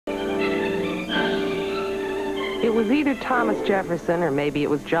It was either Thomas Jefferson or maybe it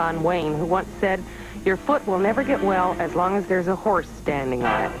was John Wayne who once said, "Your foot will never get well as long as there's a horse standing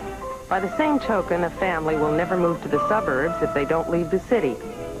on it." By the same token, a family will never move to the suburbs if they don't leave the city.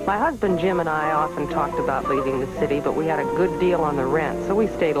 My husband Jim and I often talked about leaving the city, but we had a good deal on the rent, so we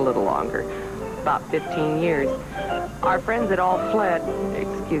stayed a little longer, about 15 years. Our friends had all fled,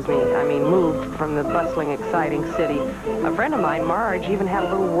 moved from the bustling, exciting city. A friend of mine, Marge, even had a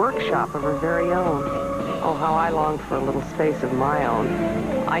little workshop of her very own. Oh, how I longed for a little space of my own.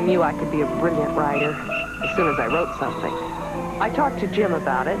 I knew I could be a brilliant writer as soon as I wrote something. I talked to Jim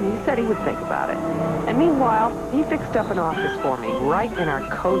about it, and he said he would think about it. And meanwhile, he fixed up an office for me, right in our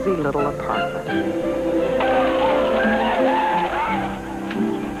cozy little apartment.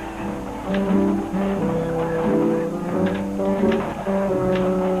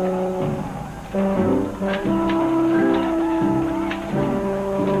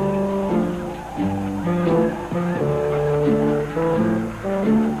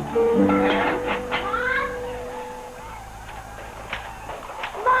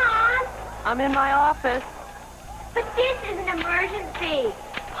 I'm in my office. But this is an emergency.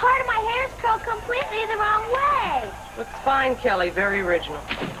 Part of my hair's curled completely the wrong way. Looks fine, Kelly. Very original.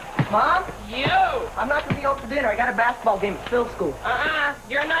 Mom? You! I'm not going to be home for dinner. I got a basketball game at Phil's school.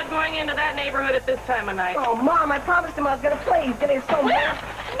 You're not going into that neighborhood at this time of night. Oh, Mom, I promised him I was going to play. He's going to get so mad.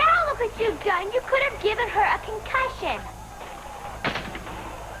 Now look what you've done. You could have given her a concussion.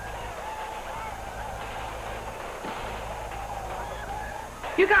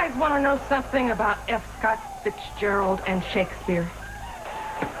 You guys want to know something about F. Scott Fitzgerald and Shakespeare?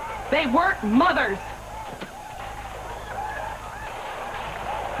 They weren't mothers.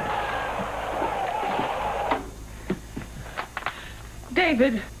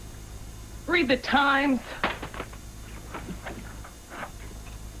 David, read the Times.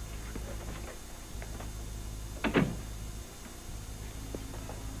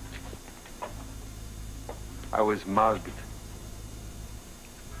 I was mugged.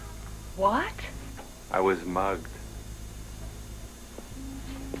 What? I was mugged.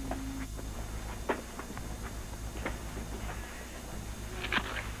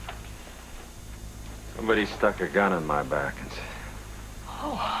 Somebody stuck a gun in my back and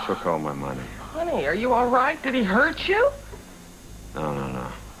took all my money. Honey, are you all right? Did he hurt you?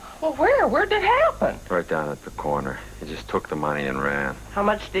 No. Well, where? Where'd it happen? Right down at the corner. He just took the money and ran. How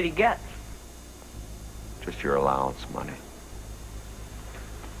much did he get? Just your allowance money.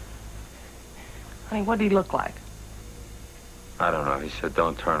 Honey, what did he look like? I don't know. He said,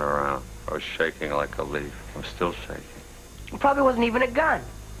 don't turn around. I was shaking like a leaf. I'm still shaking. It probably wasn't even a gun.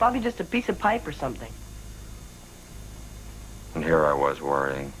 Probably just a piece of pipe or something. And here I was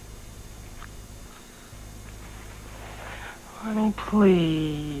worrying. Honey,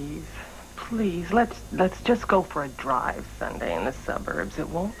 please. Please, let's just go for a drive Sunday in the suburbs. It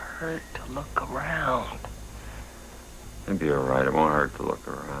won't hurt to look around. Maybe you're right. It won't hurt to look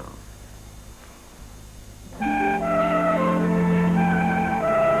around.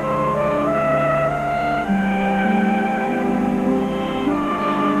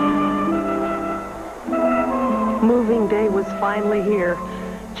 Moving day was finally here.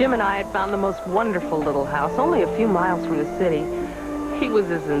 Jim and I had found the most wonderful little house, only a few miles from the city. He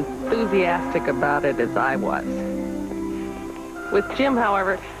was as enthusiastic about it as I was. With Jim,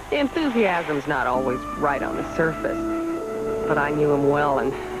 however, the enthusiasm's not always right on the surface. But I knew him well,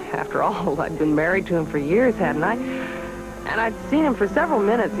 and after all, I'd been married to him for years, hadn't I? And I'd seen him for several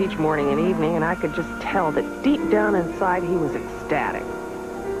minutes each morning and evening, and I could just tell that deep down inside he was ecstatic.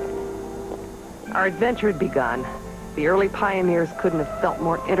 Our adventure had begun. The early pioneers couldn't have felt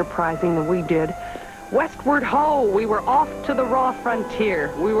more enterprising than we did. Westward ho! We were off to the raw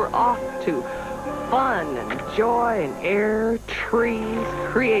frontier. We were off to fun and joy and air, trees,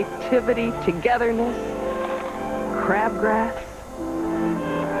 creativity, togetherness, crabgrass.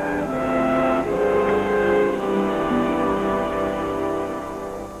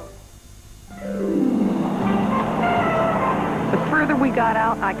 The further we got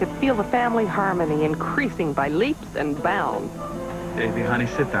out, I could feel the family harmony increasing by leaps and bounds. Davy, honey,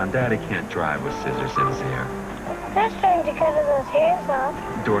 sit down. Daddy can't drive with scissors in his hair. That's trying to cut those hairs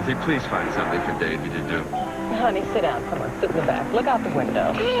off. Dorothy, please find something for Davy to do. Honey, sit down. Come on, sit in the back. Look out the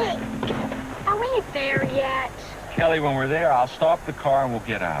window. Hey, are we there yet? Kelly, when we're there, I'll stop the car and we'll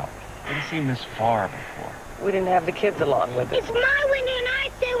get out. Haven't seen this far before. We didn't have the kids along with us. It's my window, and I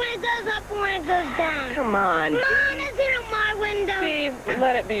say when it goes up and when it goes down. Come on. Mom, is it on my window? Steve,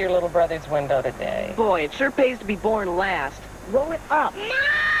 let it be your little brother's window today. Boy, it sure pays to be born last. Roll it up. Mom!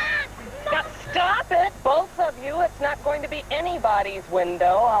 Now, stop it, both of you. It's not going to be anybody's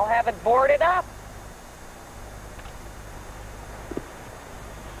window. I'll have it boarded up.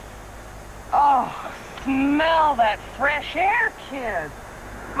 Oh, smell that fresh air, kid.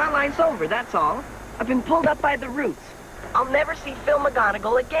 My life's over, that's all. I've been pulled up by the roots. I'll never see Phil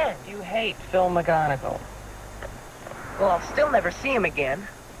McGonagall again. You hate Phil McGonagall. Well, I'll still never see him again.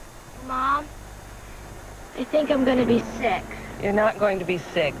 Mom, I think I'm gonna be sick. You're not going to be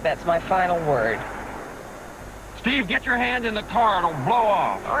sick. That's my final word. Steve, get your hand in the car. It'll blow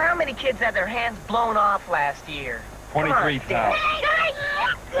off. Or how many kids had their hands blown off last year? 23,000.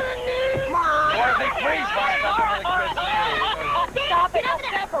 Mom! Dorothy, please find something really good to do. Stop it.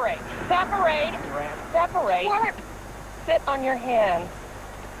 Separate. Separate. Separate. Sit on your hands.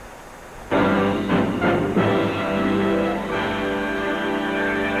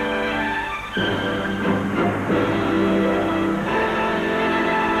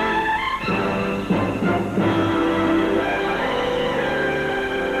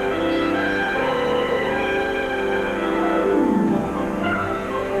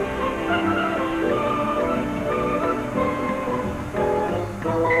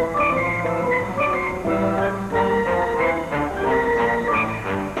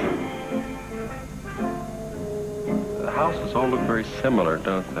 The houses all look very similar,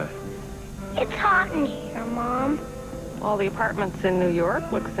 don't they? It's hot in here, Mom. All the apartments in New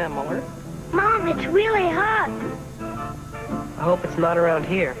York look similar. Mom, it's really hot. I hope it's not around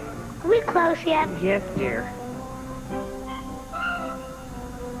here. Are we close yet? Yes, dear.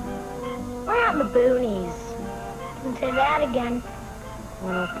 We're out in the boonies. Don't say that again.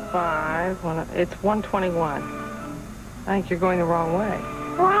 105. It's 121. I think you're going the wrong way.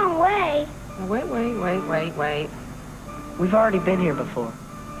 Wrong way. Oh, wait. We've already been here before.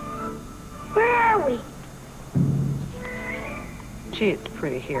 Where are we? Gee, it's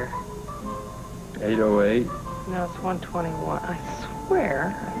pretty here. 808. No, it's 121. I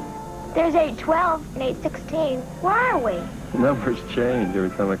swear. There's 812 and 816. Where are we? Numbers change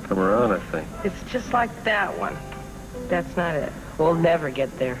every time I come around, I think. It's just like that one. That's not it. We'll never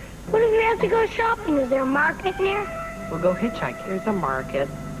get there. What if we have to go shopping? Is there a market near? We'll go hitchhiking. There's a market.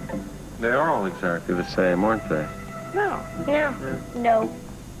 They are all exactly the same, aren't they? No. No.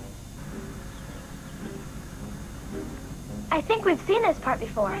 I think we've seen this part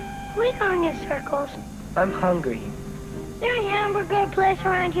before. We're going in circles. I'm hungry. Is there a hamburger place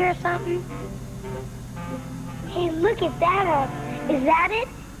around here or something? Hey, look at that. Is that it?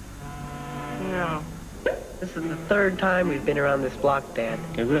 No. This is the third time we've been around this block, Dad.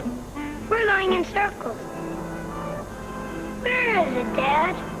 Is it? We're going in circles. Where is it,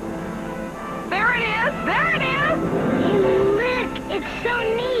 Dad? There it is! There it is! Hey, look. It's so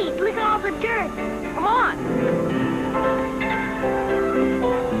neat. Look at all the dirt. Come on.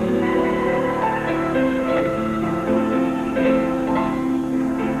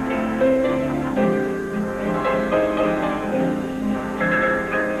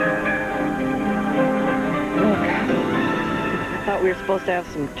 I thought we were supposed to have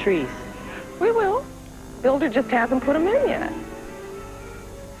some trees. We will. Builder just hasn't put them in yet.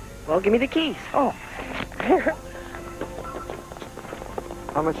 Well, give me the keys. Oh. Here.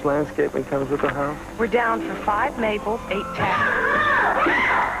 How much landscaping comes with the house? We're down for 5 maples, 8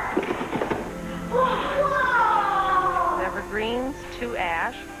 evergreens, 2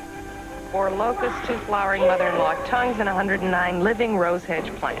 ash, 4 locusts, 2 flowering mother-in-law tongues, and 109 living rose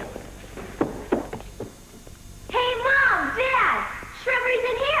hedge plants. Hey, Mom, Dad. Shrubbery's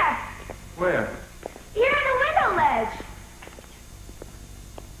in here. Where? Here in the window ledge.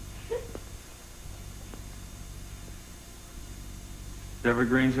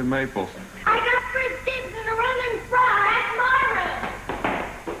 Evergreens and maples. I got first dibs in the room in front. That's my room.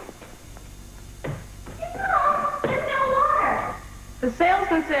 No, there's no water. The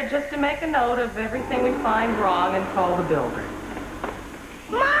salesman said just to make a note of everything we find wrong and call the builder.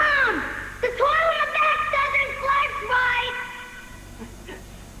 Mom, the toilet in the back doesn't flush right.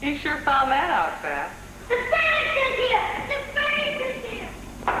 You sure found that out fast. The furnace is here. The furnace is here.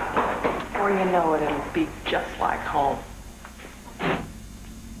 Before you know it, it'll be just like home.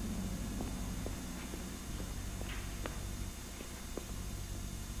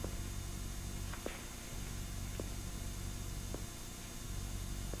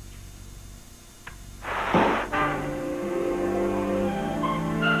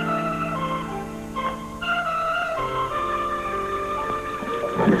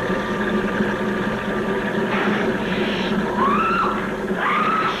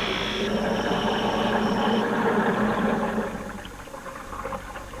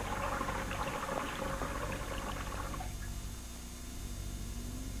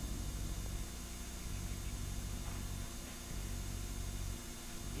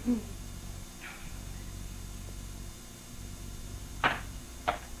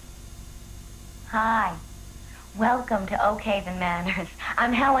 Hi. Welcome to Oak Haven Manors.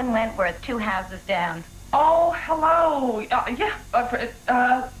 I'm Helen Wentworth, 2 houses down. Oh, hello.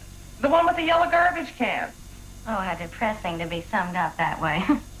 The one with the yellow garbage can. Oh, how depressing to be summed up that way.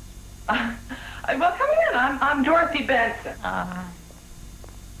 Well, come in. I'm Dorothy Benson. Hi.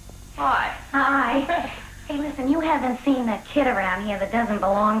 Hi. Hey, listen, you haven't seen that kid around here that doesn't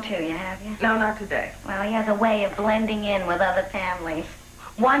belong to you, have you? No, not today. Well, he has a way of blending in with other families.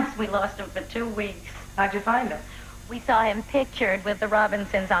 Once we lost him for 2 weeks. How'd you find him? We saw him pictured with the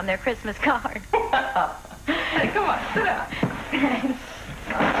Robinsons on their Christmas card. Hey, come on, sit down.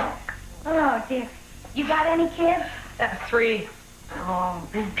 Oh, dear. You got any kids? 3. Oh,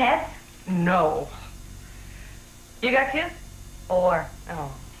 pets? No. You got kids? 4.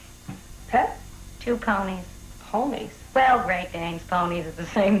 Oh. Pets? 2 ponies. Ponies? Well, Great Danes, ponies are the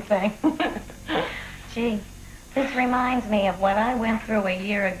same thing. Gee, this reminds me of what I went through a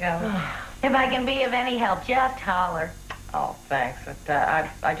year ago. If I can be of any help, just holler. Oh, thanks. But,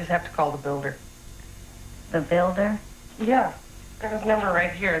 I just have to call the builder. The builder? Yeah. Got his number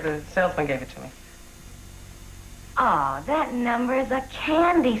right here. The salesman gave it to me. Oh, that number is a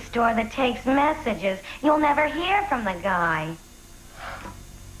candy store that takes messages. You'll never hear from the guy.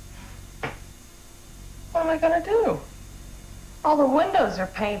 What am I going to do? All the windows are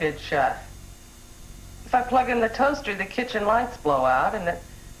painted shut. If I plug in the toaster, the kitchen lights blow out, and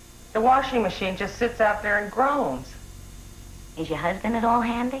the washing machine just sits out there and groans. Is your husband at all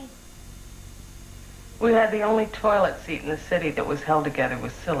handy? We had the only toilet seat in the city that was held together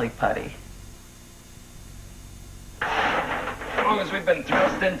with silly putty. As long as we've been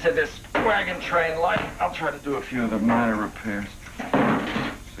thrust into this wagon train light, I'll try to do a few of the minor repairs.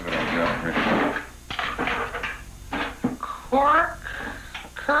 See what I've got here. Cork,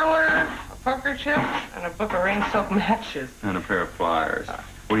 curler, a poker chip, and a book of rain soap matches. And a pair of pliers.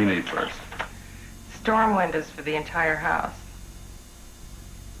 What do you need first? Storm windows for the entire house.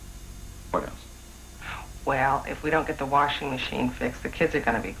 What else? Well, if we don't get the washing machine fixed, the kids are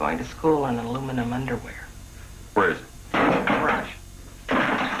going to be going to school in aluminum underwear. Where is it? Garage.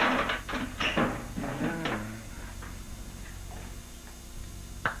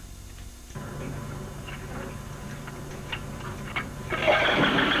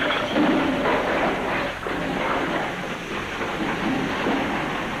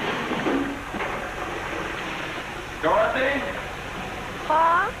 Dorothy?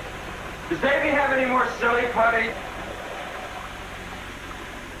 Huh? Does Davy have any more silly putty?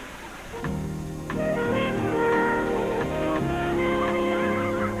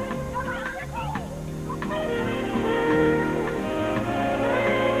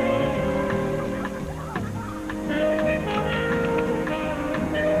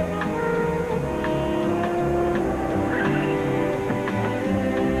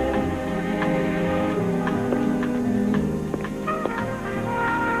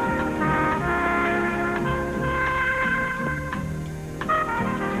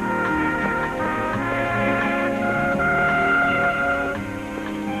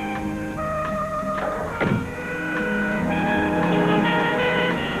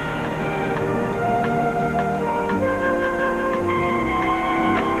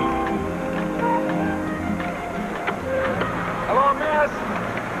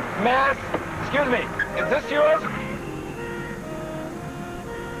 Miss, excuse me, is this yours?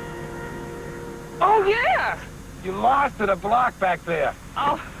 Oh, yeah. You lost it a block back there.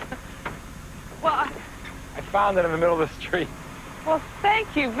 Oh, well, I found it in the middle of the street. well,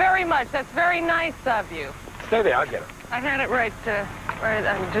 thank you very much. That's very nice of you. Stay there, I'll get it. I had it right,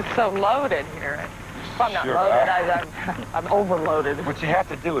 I'm just so loaded here. Well, I'm not Sure. loaded, I'm overloaded. What you have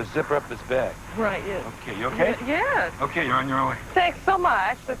to do is zipper up this bag. Right, yes. Okay, you okay? Yes. Okay, you're on your own way. Thanks so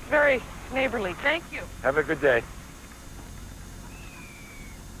much. That's very neighborly. Thank you. Have a good day.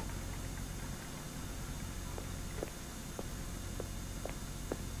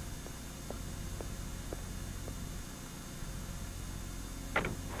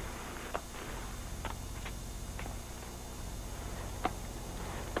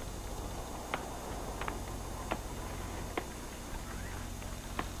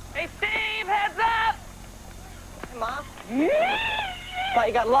 Hey, Steve, heads up! Hey, Mom. Thought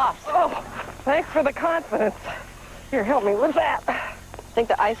you got lost. Oh, thanks for the confidence. Here, help me with that. I think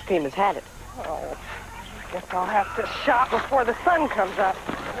the ice cream has had it. Oh, I guess I'll have to shop before the sun comes up.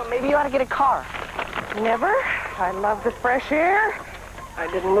 Well, maybe you ought to get a car. Never. I love the fresh air.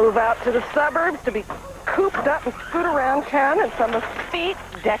 I didn't move out to the suburbs to be cooped up and scoot around town in some effete,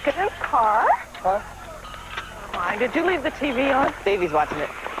 decadent car. Huh? Fine. Did you leave the TV on? Davey's watching it.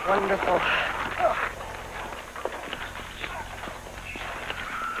 Wonderful.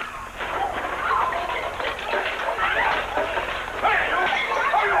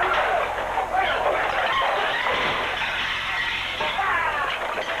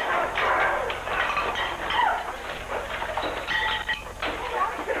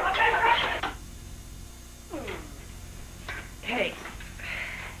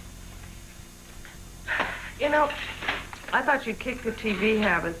 thought you'd kicked the TV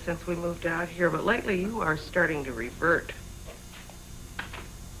habit since we moved out here, but lately you are starting to revert.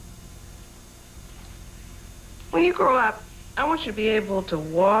 When you grow up, I want you to be able to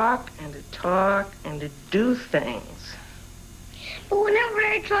walk and to talk and to do things. But whenever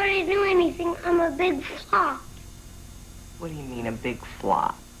I try to do anything, I'm a big flop. What do you mean, a big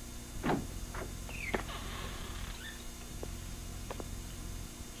flop?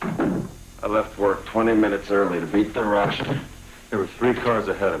 I left work 20 minutes early to beat the rush. There were 3 cars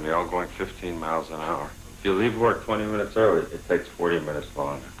ahead of me, all going 15 miles an hour. If you leave work 20 minutes early, it takes 40 minutes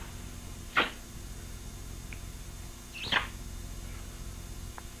longer.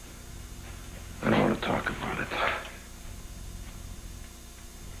 I don't want to talk about it.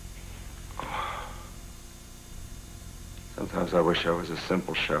 Sometimes I wish I was a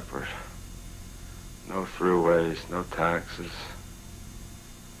simple shepherd. No throughways, no taxes.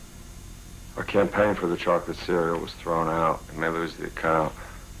 Our campaign for the chocolate cereal was thrown out. We may lose the account.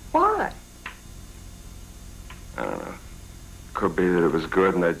 Why? I don't know. It could be that it was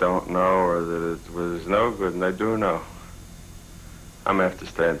good and they don't know, or that it was no good and they do know. I'm gonna have to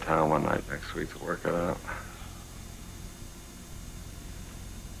stay in town one night next week to work it out.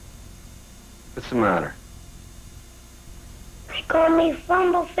 What's the matter? They call me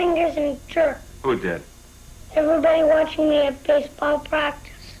Fumble Fingers and Jerk. Who did? Everybody watching me at baseball practice.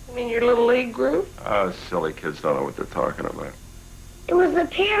 You mean your little league group? Oh, silly kids don't know what they're talking about. It was the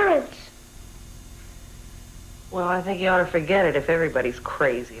parents. Well, I think you ought to forget it if everybody's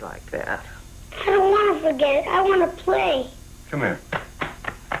crazy like that. I don't want to forget it. I want to play. Come here.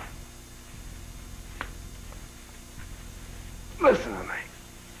 Listen to me.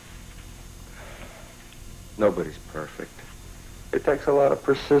 Nobody's perfect. It takes a lot of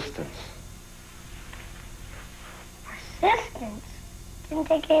persistence. Persistence? Didn't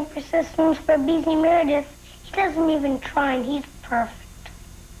take any persistence for B.C. Meredith. He doesn't even try, and he's perfect.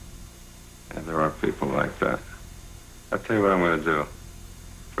 And there are people like that. I'll tell you what I'm going to do.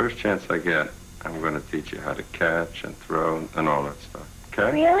 First chance I get, I'm going to teach you how to catch and throw and all that stuff.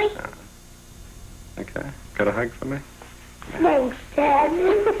 Okay? Really? Okay. Got a hug for me? Thanks, Dad.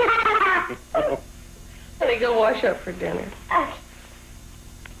 Honey, go wash up for dinner.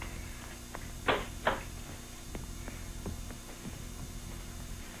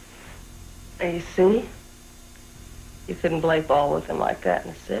 You see? You couldn't play ball with him like that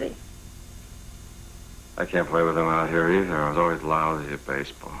in the city. I can't play with him out here either. I was always lousy at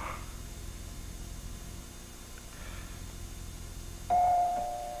baseball.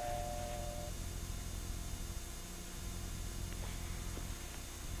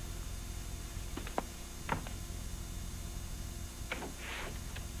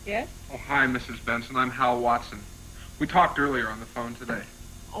 Yes? Oh, hi, Mrs. Benson. I'm Hal Watson. We talked earlier on the phone today.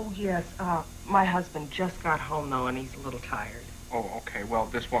 Oh, yes. My husband just got home, though, and he's a little tired. Oh, okay. Well,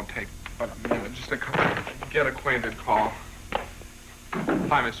 this won't take but a minute. Just a get acquainted call.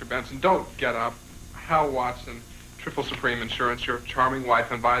 Hi, Mr. Benson. Don't get up. Hal Watson, Triple Supreme Insurance. Your charming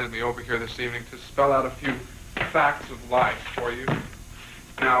wife invited me over here this evening to spell out a few facts of life for you.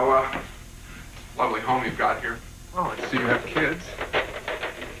 Now, lovely home you've got here. Oh, I see you have kids.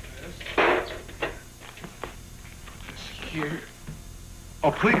 This here.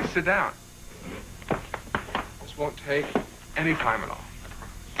 Oh, please, sit down. This won't take any time at all,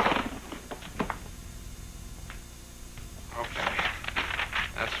 I promise. Okay.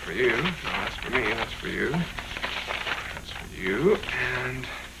 That's for you. No, that's for me. That's for you. That's for you. And...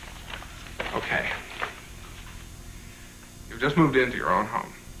 okay. You've just moved into your own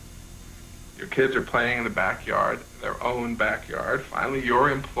home. Your kids are playing in the backyard, their own backyard. Finally,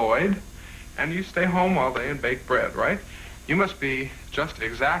 you're employed, and you stay home all day and bake bread, right? You must be just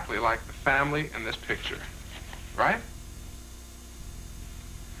exactly like the family in this picture, right?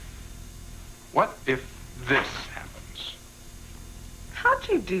 What if this happens? How'd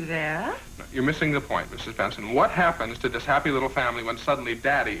you do that? No, you're missing the point, Mrs. Benson. What happens to this happy little family when suddenly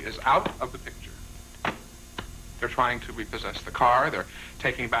Daddy is out of the picture? They're trying to repossess the car. They're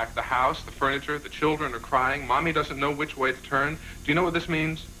taking back the house, the furniture. The children are crying. Mommy doesn't know which way to turn. Do you know what this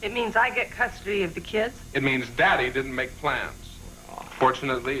means? It means I get custody of the kids? It means Daddy didn't make plans.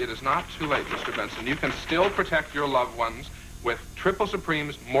 Fortunately, it is not too late, Mr. Benson. You can still protect your loved ones with Triple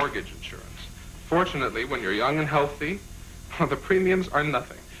Supreme's mortgage insurance. Fortunately, when you're young and healthy, the premiums are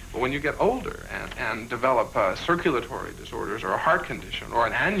nothing. But when you get older and develop circulatory disorders or a heart condition or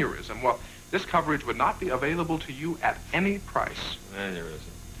an aneurysm, well, this coverage would not be available to you at any price.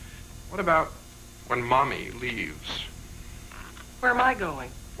 Aneurysm. What about when Mommy leaves? Where am I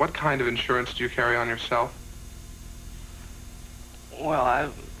going? What kind of insurance do you carry on yourself?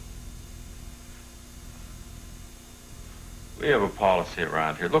 Well, We have a policy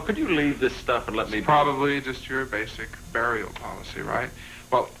around here. Look, could you leave this stuff and let me... It's probably just your basic burial policy, right?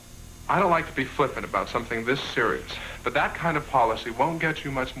 Well, I don't like to be flippant about something this serious, but that kind of policy won't get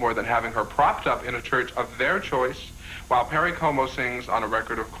you much more than having her propped up in a church of their choice while Perry Como sings on a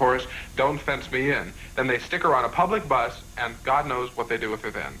record, of course, Don't Fence Me In. Then they stick her on a public bus, and God knows what they do with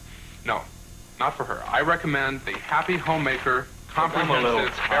her then. No, not for her. I recommend the Happy Homemaker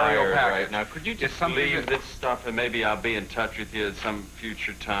comprehensive burial package. Right now. Could you just leave this stuff, and maybe I'll be in touch with you at some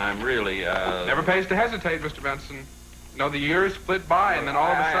future time? Really, Never pays to hesitate, Mr. Benson. You know, the years flit by, and then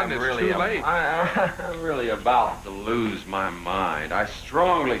all of a sudden it's too late. I'm really about to lose my mind. I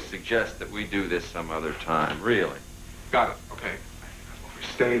strongly suggest that we do this some other time, really. Got it. Okay. I've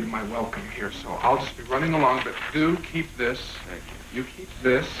overstayed my welcome here, so I'll just be running along, but do keep this. Thank you. You keep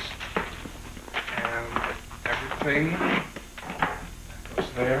this, and everything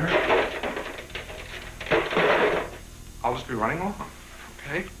goes there. I'll just be running along,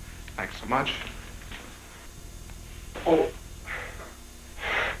 okay? Thanks so much. Oh,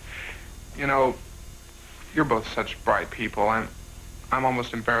 you know, you're both such bright people. I'm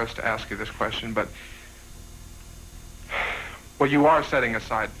almost embarrassed to ask you this question, but... Well, you are setting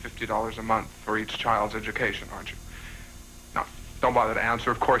aside $50 a month for each child's education, aren't you? No, don't bother to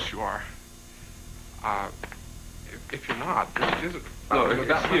answer. Of course you are. If you're not, this is... No,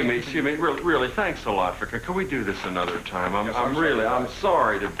 excuse me. Really, thanks a lot for... Can we do this another time? I'm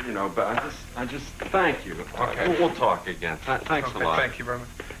sorry to, you know, but I just thank you. Okay. We'll talk again. Thanks a lot. Thank you very much.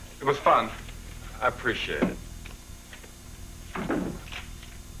 It was fun. I appreciate it.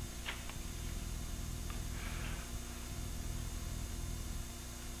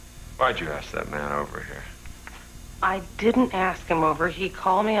 Why'd you ask that man over here? I didn't ask him over. He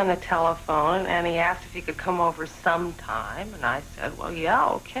called me on the telephone, and he asked if he could come over sometime, and I said, well, yeah,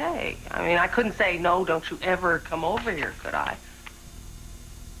 okay. I mean, I couldn't say, no, don't you ever come over here, could I?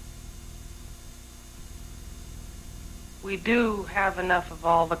 We do have enough of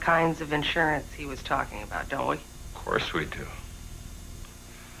all the kinds of insurance he was talking about, don't we? Of course we do.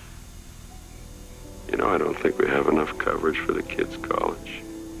 You know, I don't think we have enough coverage for the kids' college.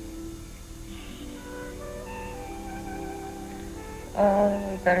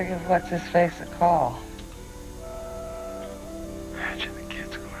 We better give What's-His-Face a call. Imagine the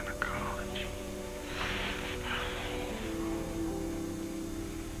kids going to college.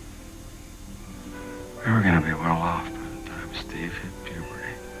 We were going to be well off by the time Steve hit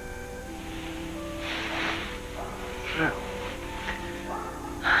puberty. Well,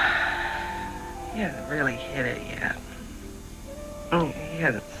 he hasn't really hit it yet. He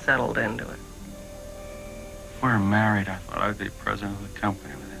hasn't settled into it. If we were married, I thought I'd be president of the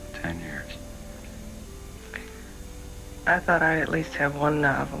company within 10 years. I thought I'd at least have one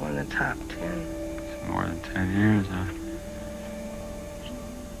novel in the top 10. It's more than 10 years, huh?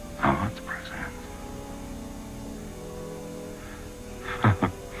 I want the president.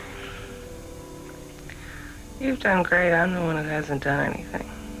 You've done great. I'm the one who hasn't done anything.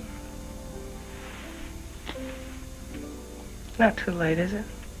 Not too late, is it?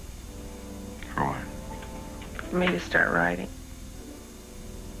 For what? For me to start writing.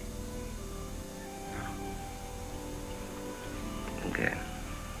 Good.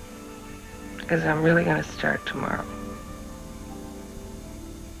 Because I'm really going to start tomorrow.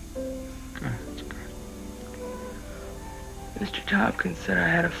 Good, that's good. Mr. Tompkins said I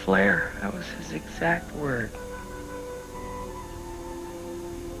had a flair. That was his exact word.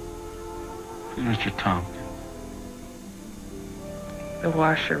 Who's Mr. Tompkins? The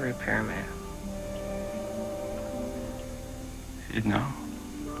washer repairman. You'd know.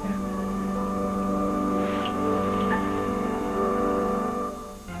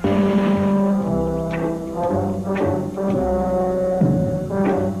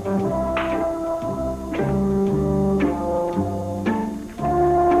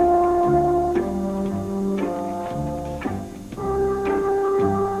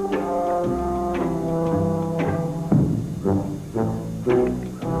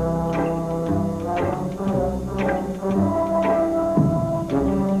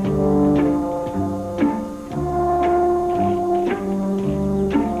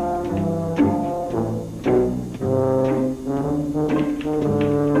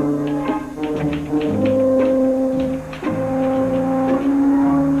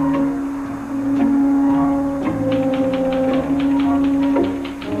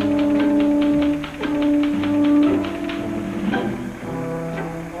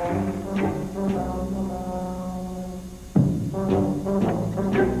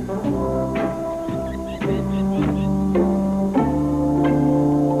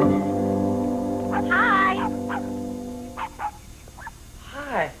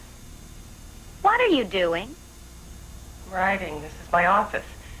 What are you doing? Writing. This is my office.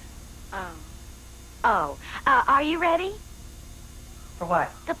 Oh. Are you ready? For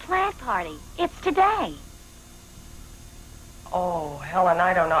what? The plant party. It's today. Oh, Helen,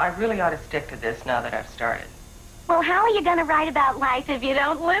 I don't know. I really ought to stick to this now that I've started. Well, how are you going to write about life if you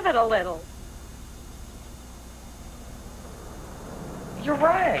don't live it a little? You're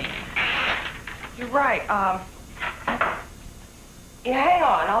right. You're right. Yeah, hang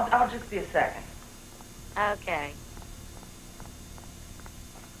on. I'll just be a second. Okay.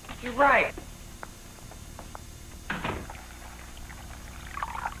 You're right.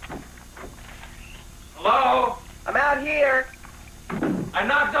 Hello? I'm out here. I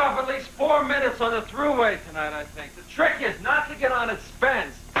knocked off at least 4 minutes on the thruway tonight, I think. The trick is not to get on its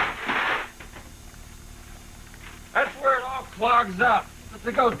fence. That's where it all clogs up. But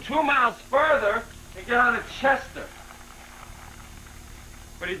to go 2 miles further and get on at Chester.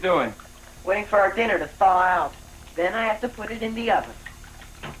 What are you doing? Waiting for our dinner to thaw out. Then I have to put it in the oven.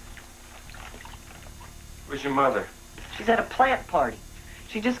 Where's your mother? She's at a plant party.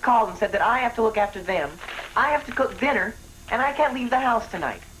 She just called and said that I have to look after them. I have to cook dinner, and I can't leave the house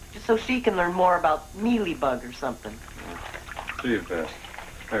tonight. Just so she can learn more about mealybug or something. Do your best.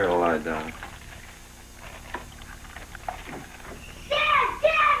 I gotta lie down. Dad,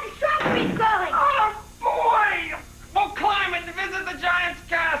 the strawberry's growing. Oh, boy! We'll climb and visit the giant's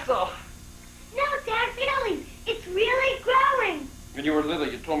castle. No, Dad, really. It's really growing. When you were little,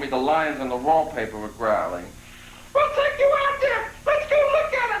 you told me the lions on the wallpaper were growling. We'll take you out there. Let's go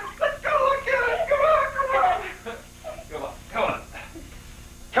look at it. Let's go look at it. Come on, come on. Come on, come on.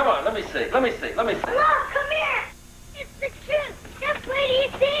 Come on, let me see. Let me see. Let me see. Look, come here. It's the truth. Just wait till you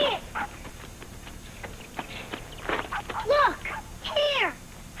see it. Look, here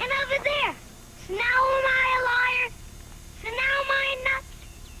and over there. So now am I a liar? So now am I nuts?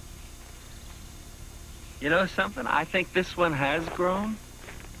 You know something? I think this one has grown.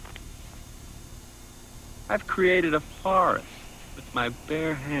 I've created a forest with my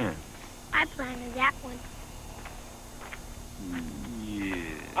bare hands. I planted that one. Yeah.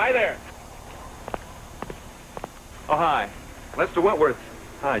 Hi there. Oh, hi. Lester Wentworth.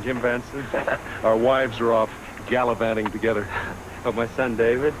 Hi, Jim Benson. Our wives are off gallivanting together. Oh, my son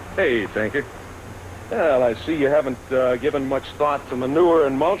David? Hey, thank you. Well, I see you haven't given much thought to manure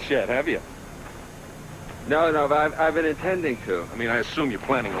and mulch yet, have you? No, but I've been intending to. I mean, I assume you're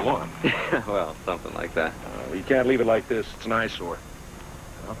planning a lawn. Well, something like that. You can't leave it like this. It's an eyesore.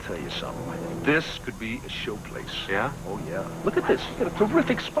 I'll tell you something. This could be a showplace. Yeah? Oh, yeah. Look at this. You got a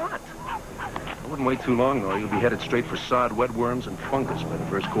terrific spot. I wouldn't wait too long, though. You'll be headed straight for sod, wetworms, and fungus by the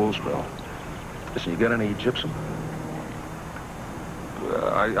first cold spell. Listen, you got any gypsum?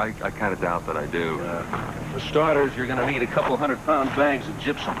 I kind of doubt that I do. For starters, you're going to need a couple 100-pound bags of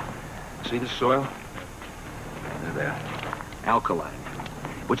gypsum. See this soil? There. Alkaline.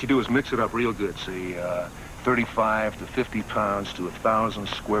 What you do is mix it up real good. Say, 35 to 50 pounds to 1,000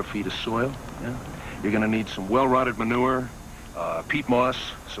 square feet of soil. Yeah? You're going to need some well-rotted manure, peat moss,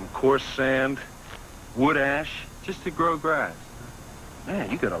 some coarse sand, wood ash. Just to grow grass. Man,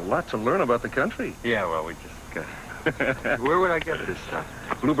 you got a lot to learn about the country. Yeah, well, we just got... Where would I get this stuff?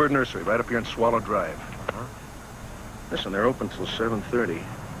 Bluebird Nursery, right up here in Swallow Drive. Listen, they're open till 7:30.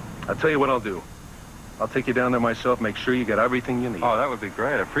 I'll tell you what I'll do. I'll take you down there myself, make sure you get everything you need. Oh, that would be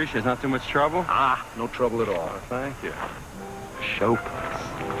great. I appreciate it. It's not too much trouble. Ah, no trouble at all. Oh, thank you. Showplace.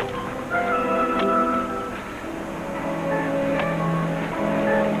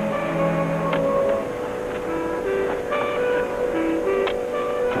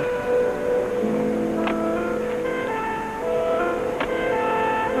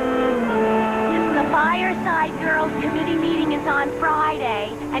 The Fireside Girls Committee meeting is on Friday.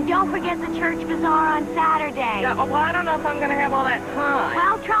 And don't forget the church bazaar on Saturday. Yeah, well, I don't know if I'm going to have all that time.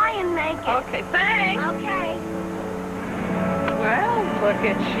 Well, try and make it. Okay, thanks. Okay. Well, look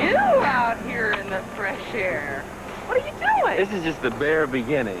at you out here in the fresh air. What are you doing? This is just the bare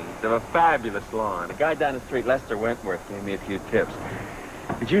beginnings of a fabulous lawn. A guy down the street, Lester Wentworth, gave me a few tips.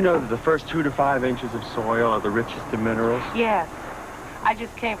 Did you know that the first 2 to 5 inches of soil are the richest in minerals? Yes. I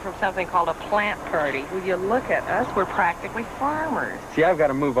just came from something called a plant party. Will you look at us? We're practically farmers. See, I've got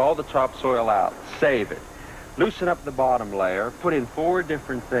to move all the topsoil out, save it, loosen up the bottom layer, put in 4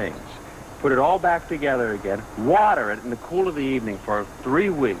 different things, put it all back together again, water it in the cool of the evening for 3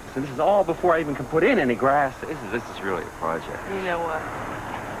 weeks. And this is all before I even can put in any grass. This is really a project. You know what?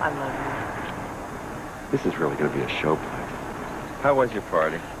 I love This is really going to be a showplace. How was your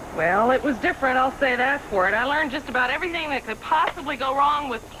party? you. Well, it was different, I'll say that for it. I learned just about everything that could possibly go wrong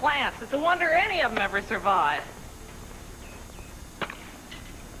with plants. It's a wonder any of them ever survive.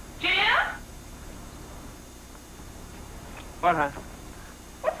 Jim? What, huh?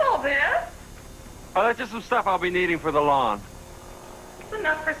 What's all this? Oh, that's just some stuff I'll be needing for the lawn. It's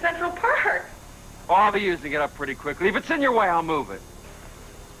enough for Central Park. Oh, I'll be using it up pretty quickly. If it's in your way, I'll move it.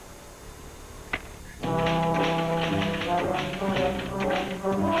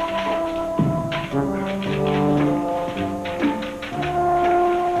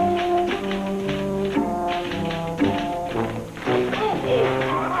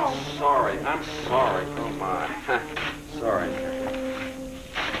 I'm sorry. Oh, my. Sorry.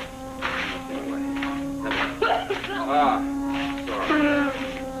 Sorry.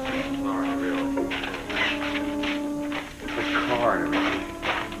 Sorry, really. The car and everything.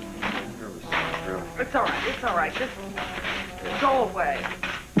 It's all right. It's all right. Just go away.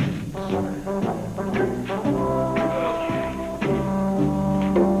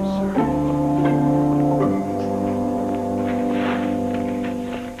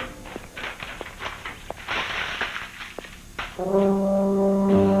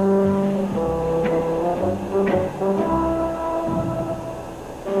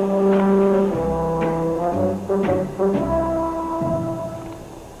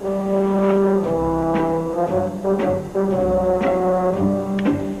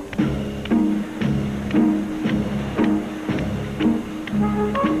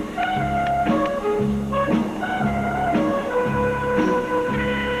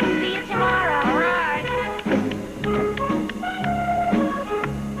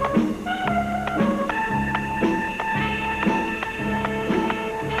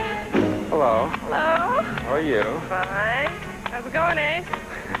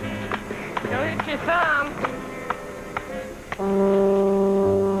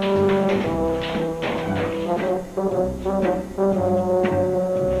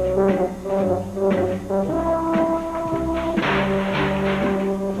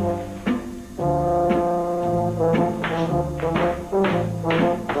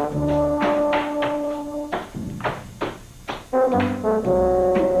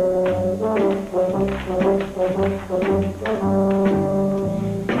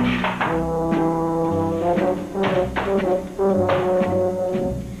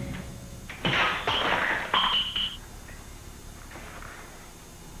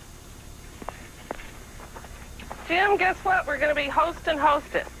 Jim, guess what? We're going to be host and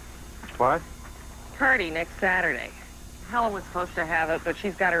hostess. What? Party next Saturday. Helen was supposed to have it, but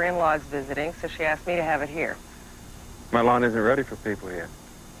she's got her in-laws visiting, so she asked me to have it here. My lawn isn't ready for people yet.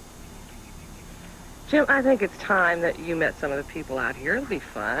 Jim, I think it's time that you met some of the people out here. It'll be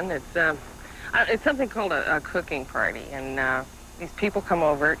fun. It's something called a cooking party, and these people come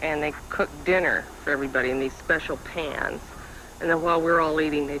over and they cook dinner for everybody in these special pans. And then while we're all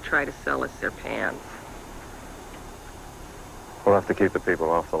eating, they try to sell us their pans. We'll have to keep the people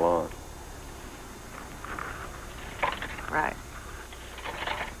off the lawn. Right.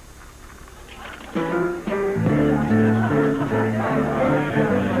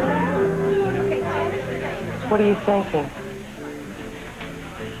 What are you thinking?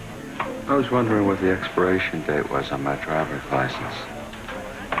 I was wondering what the expiration date was on my driver's license.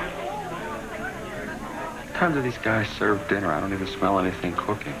 What time do these guys serve dinner? I don't even smell anything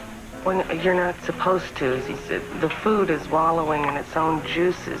cooking. Well, you're not supposed to, as he said. The food is wallowing in its own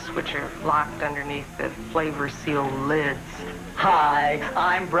juices, which are locked underneath the flavor-sealed lids. Hi,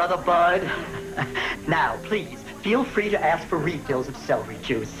 I'm Brother Bud. Now, please, feel free to ask for refills of celery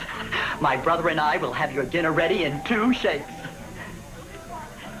juice. My brother and I will have your dinner ready in 2 shakes.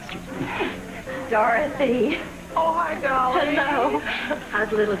 Dorothy. Oh, hi, Dolly. Hello.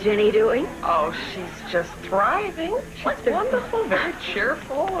 How's little Jenny doing? Oh, she's just thriving. She's wonderful, very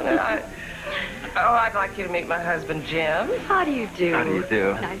cheerful. And I'd like you to meet my husband, Jim. How do you do? How do you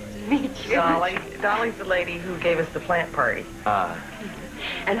do? Nice to meet you. Dolly. Dolly's the lady who gave us the plant party.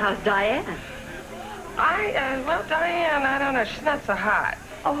 And how's Diane? Well, Diane, I don't know. She's not so hot.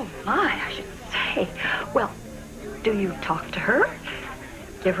 Oh, my, I should say. Well, do you talk to her?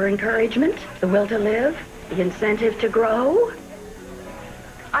 Give her encouragement, the will to live, the incentive to grow?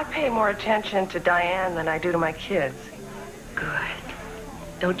 I pay more attention to Diane than I do to my kids. Good.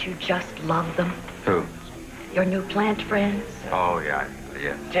 Don't you just love them? Who? Your new plant friends? Oh, yeah.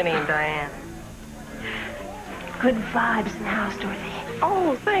 Jenny and Diane. Good vibes in the house, Dorothy.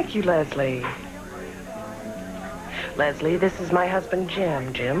 Oh, thank you, Leslie. Leslie, this is my husband,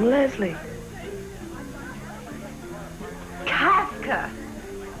 Jim. Jim, Leslie. Kafka.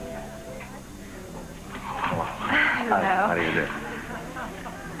 Hello. How do you do?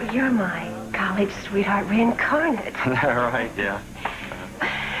 You're my college sweetheart reincarnate. Right, yeah.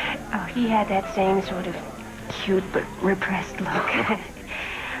 Oh, he had that same sort of cute but repressed look.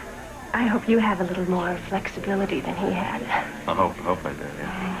 I hope you have a little more flexibility than he had. I hope I did,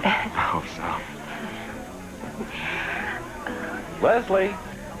 yeah. I hope so. Leslie.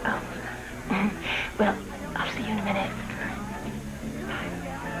 Oh. Well, I'll see you in a minute.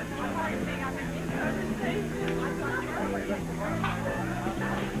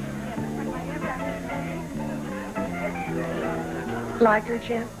 Like her,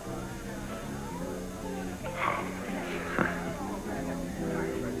 Jim?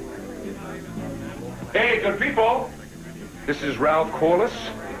 Hey, good people. This is Ralph Corliss.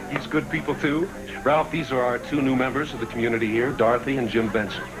 He's good people, too. Ralph, these are our two new members of the community here, Dorothy and Jim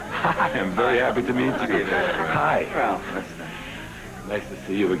Benson. I am very happy to meet you. Hi. Ralph, nice to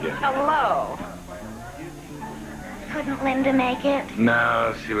see you again. Hello. Couldn't Linda make it?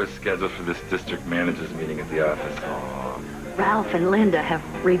 No, she was scheduled for this district manager's meeting at the office. Oh. Ralph and Linda have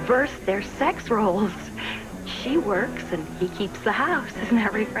reversed their sex roles. She works and he keeps the house. Isn't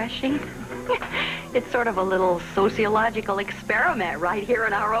that refreshing? It's sort of a little sociological experiment right here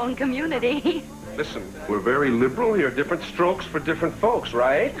in our own community. Listen, we're very liberal here. Different strokes for different folks,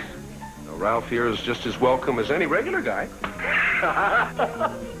 right? Now, Ralph here is just as welcome as any regular guy.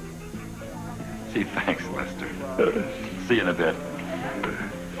 Gee, thanks, Lester. See you in a bit.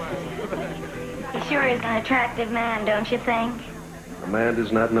 He sure is an attractive man, don't you think? A man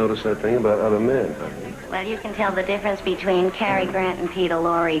does not notice that thing about other men, honey. Well, you can tell the difference between Cary Grant and Peter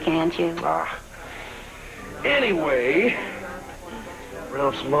Lorre, can't you? Anyway,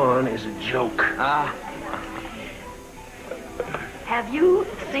 Ralph's lawn is a joke. Have you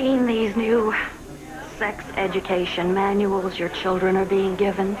seen these new sex education manuals your children are being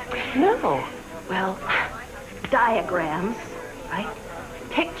given? No. Well, diagrams, right?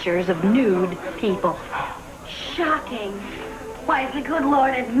 Pictures of nude people. Shocking. Why, if the good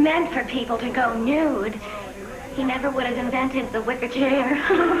Lord had meant for people to go nude, he never would have invented the wicker chair.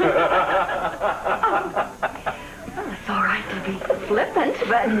 Well, it's all right to be flippant,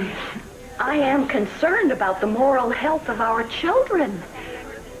 but I am concerned about the moral health of our children.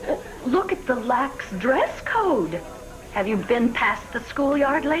 Look at the lax dress code. Have you been past the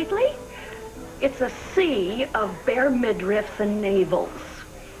schoolyard lately? It's a sea of bare midriffs and navels.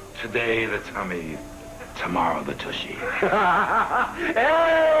 Today, the tummy. Tomorrow, the tushy. Yeah!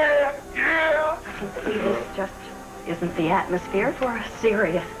 See, this just isn't the atmosphere for a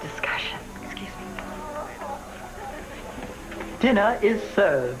serious discussion. Excuse me. Dinner is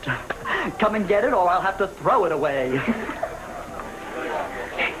served. Come and get it, or I'll have to throw it away.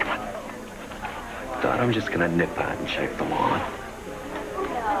 Hey, come on. Dot, I'm just gonna nip out and check the lawn.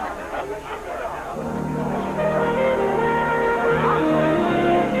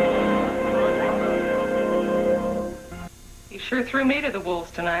 You sure threw me to the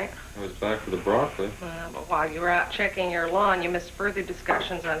wolves tonight. I was back for the broccoli. But while you were out checking your lawn, you missed further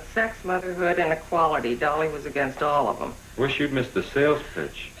discussions on sex, motherhood, and equality. Dolly was against all of them. Wish you'd missed the sales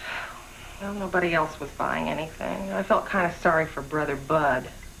pitch. Well, nobody else was buying anything. I felt kind of sorry for Brother Bud.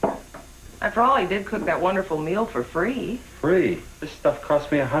 After all, he did cook that wonderful meal for free. Free? This stuff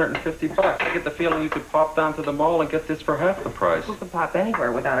cost me $150. I get the feeling you could pop down to the mall and get this for half the price. Who could pop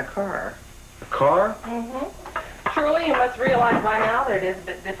anywhere without a car? A car? Mm-hmm. Surely you must realize by now that it is a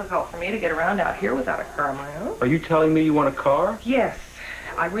bit difficult for me to get around out here without a car of my own. Are you telling me you want a car? Yes.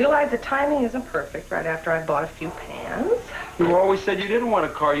 I realize the timing isn't perfect right after I bought a few pans. You always said you didn't want a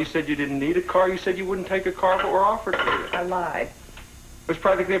car. You said you didn't need a car. You said you wouldn't take a car if it were offered to you. I lied. It was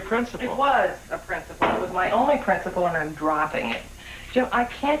practically a principle. It was a principle. It was my only principle, and I'm dropping it. Jim, I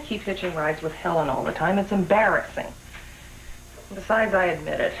can't keep hitching rides with Helen all the time. It's embarrassing. Besides, I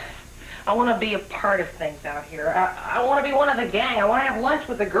admit it. I want to be a part of things out here. I want to be one of the gang. I want to have lunch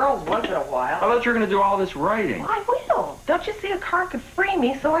with the girls once in a while. I thought you were going to do all this writing. I will. Don't you see, a car could free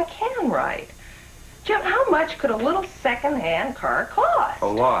me so I can write. Jim, how much could a little second-hand car cost? A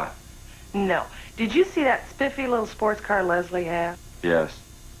lot. No. Did you see that spiffy little sports car Leslie has? Yes.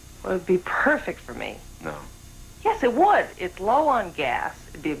 Well, it would be perfect for me. No. Yes, it would. It's low on gas.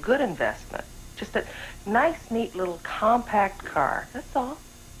 It'd be a good investment. Just a nice, neat little compact car. That's all.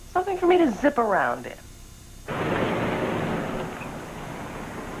 Something for me to zip around in.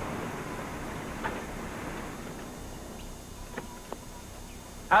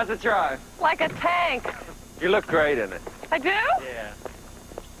 How's it drive? Like a tank. You look great in it. I do? Yeah.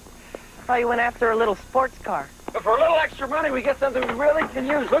 I thought you went after a little sports car. But for a little extra money, we get something we really can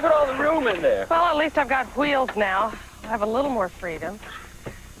use. Look at all the room in there. Well, at least I've got wheels now. I have a little more freedom.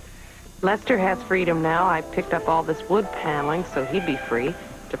 Lester has freedom now. I picked up all this wood paneling, so he'd be free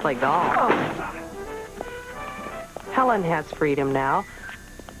to play golf. Oh. Helen has freedom now.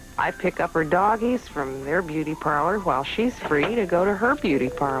 I pick up her doggies from their beauty parlor while she's free to go to her beauty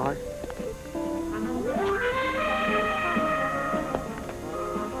parlor.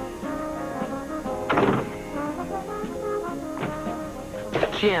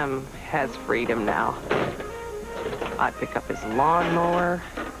 Jim has freedom now. I pick up his lawnmower.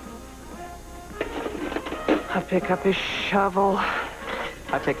 I pick up his shovel.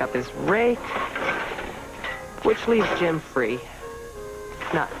 I pick up his rake, which leaves Jim free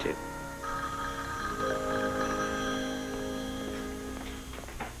not to.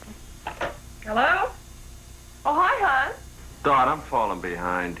 Hello? Oh, hi, hon. Dot, I'm falling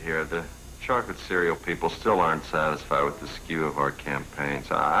behind here. The chocolate cereal people still aren't satisfied with the skew of our campaign,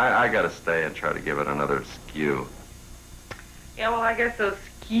 so I gotta stay and try to give it another skew. Yeah, well, I guess those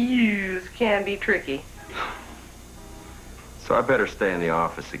skews can be tricky. So I better stay in the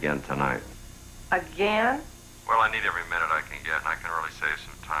office again tonight. Again? Well, I need every minute I can get, and I can really save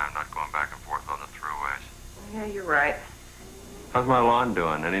some time not going back and forth on the throughways. Yeah, you're right. How's my lawn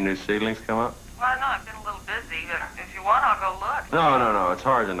doing? Any new seedlings come up? Well, no, I've been a little busy. If you want, I'll go look. No. It's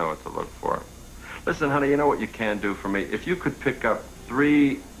hard to know what to look for. Listen, honey, you know what you can do for me? If you could pick up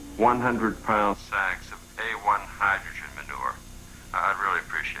 3 100-pound sacks of A1 hydrogen manure, I'd really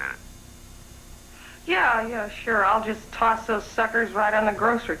appreciate it. Yeah, sure. I'll just toss those suckers right on the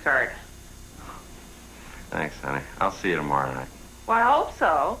grocery cart. Thanks, honey. I'll see you tomorrow night. Well, I hope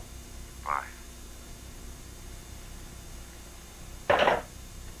so. Bye.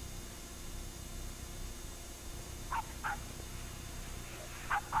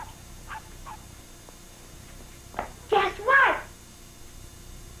 Guess what?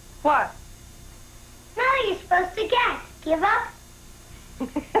 What? Now you're supposed to guess. Give up?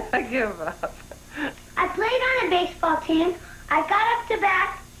 I give up. I played on a baseball team. I got up to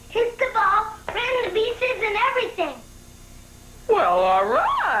bat, hit the ball, ran the bases and everything. Well, all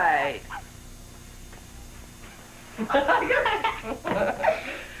right.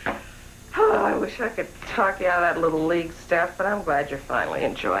 Oh, I wish I could talk you out of that little league stuff, but I'm glad you're finally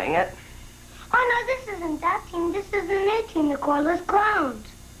enjoying it. Oh, no, this isn't that team. This is the new team, the Corliss Clowns.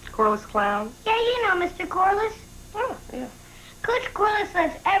 Corliss Clowns? Yeah, you know Mr. Corliss. Oh, yeah. Coach Corliss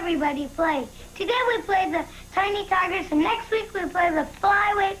lets everybody play. Today we play the Tiny Tigers, and next week we play the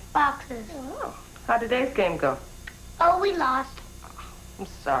Flyweight Foxes. Oh. How'd today's game go? Oh, we lost. I'm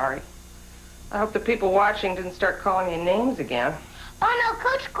sorry. I hope the people watching didn't start calling you names again. Oh, no,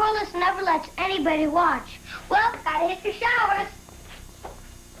 Coach Corliss never lets anybody watch. Well, gotta hit your showers.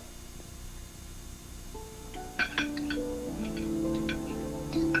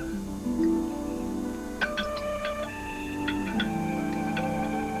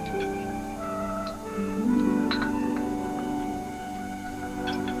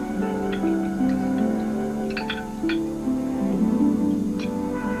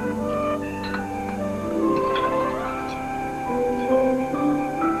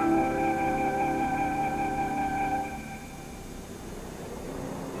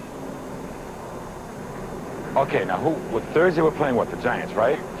 Okay, now Thursday we're playing what? The Giants,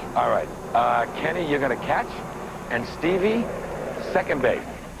 right? All right. Kenny, you're gonna catch, and Stevie, second base.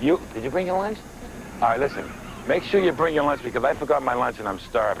 Did you bring your lunch? All right, listen. Make sure you bring your lunch because I forgot my lunch and I'm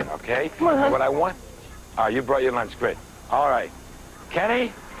starving. Okay? Come on, hon. What I want? You brought your lunch. Great. All right.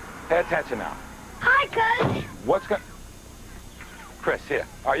 Kenny, pay attention now. Hi, Coach. What's going? Chris, here.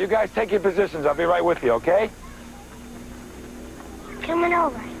 All right, you guys take your positions. I'll be right with you. Okay? Coming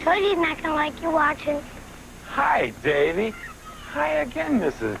over. I told you he's not gonna like you watching. Hi, Davy. Hi again,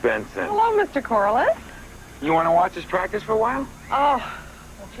 Mrs. Benson. Hello, Mr. Corliss. You want to watch us practice for a while? Oh,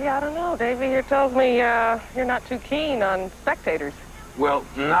 well, gee, I don't know. Davy here tells me you're not too keen on spectators. Well,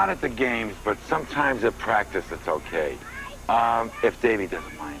 not at the games, but sometimes at practice it's okay. If Davy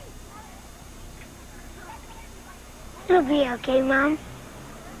doesn't mind. It'll be okay, Mom.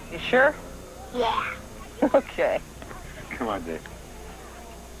 You sure? Yeah. Okay. Come on, Dave.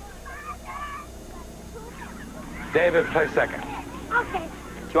 David, play second. Okay.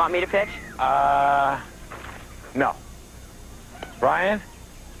 Do you want me to pitch? No. Brian,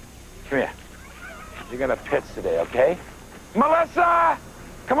 come here. You're gonna pitch today, okay? Melissa!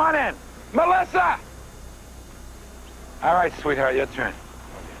 Come on in. Melissa! All right, sweetheart, your turn.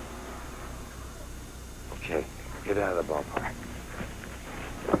 Okay, get out of the ballpark.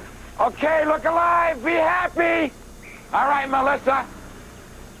 Okay, look alive, be happy! All right, Melissa.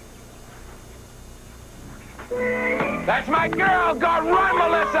 That's my girl. Go run,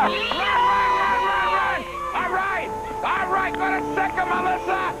 Melissa. Run. All right. Go to second,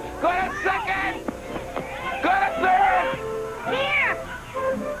 Melissa. Go to second. Go to third. Here.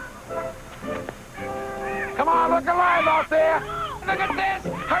 Come on, look alive out there. Look at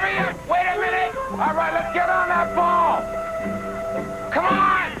this. Hurry up. Wait a minute. All right, let's get on that ball. Come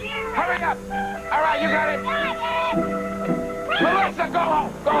on. Hurry up. All right, you got it. Melissa, go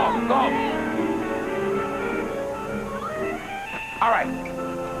home. Go home. All right.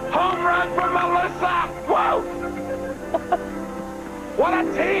 Home run for Melissa! Whoa! What a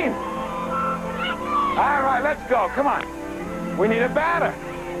team! All right, let's go. Come on. We need a batter.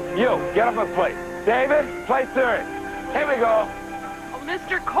 You, get up and play. David, play third. Here we go. Oh,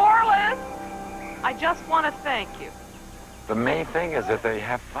 Mr. Corliss, I just want to thank you. The main thing is that they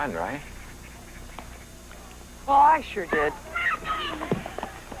have fun, right? Well, I sure did.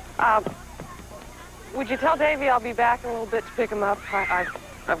 Would you tell Davy I'll be back in a little bit to pick him up?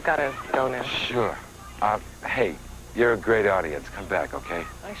 I've got to go now. Sure. Hey, you're a great audience. Come back, okay?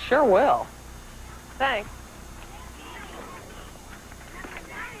 I sure will. Thanks.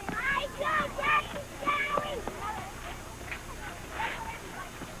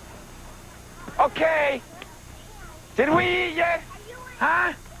 Okay. Did we eat yet?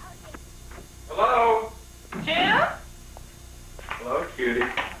 Huh? Hello? Jim? Hello, cutie.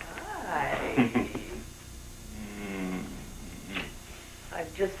 Hi.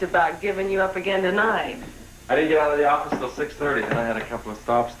 I've just about given you up again tonight. I didn't get out of the office till 6:30, and I had a couple of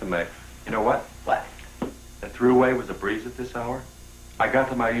stops to make. You know what? What? The throughway was a breeze at this hour. I got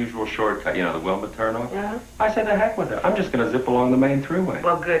to my usual shortcut, you know, the Wilma turnoff. Yeah? I said, the heck with it. I'm just going to zip along the main throughway.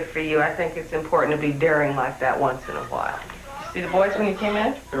 Well, good for you. I think it's important to be daring like that once in a while. You see the boys when you came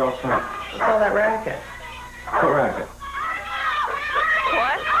in? They're all fine. What's all that racket? What racket?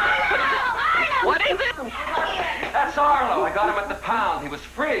 What? What is it? That's Arlo. I got him at the pound. He was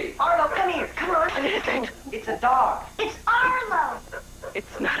free. Arlo, come here. Come on. It's a dog. It's Arlo.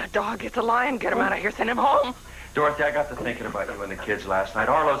 It's not a dog. It's a lion. Get him out of here. Send him home. Dorothy, I got to thinking about you and the kids last night.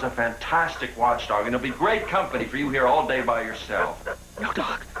 Arlo's a fantastic watchdog, and he'll be great company for you here all day by yourself. No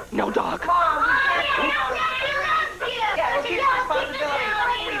dog. No dog. Mom, yeah, we'll keep the responsibility.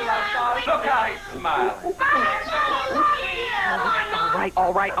 We love dogs. Look how he's smiling.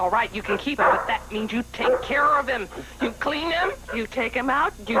 All right. You can keep him, but that means you take care of him. You clean him. You take him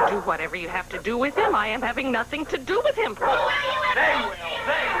out. You do whatever you have to do with him. I am having nothing to do with him.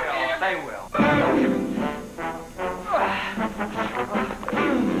 They will.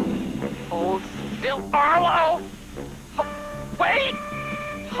 Hold still, Arlo. Wait.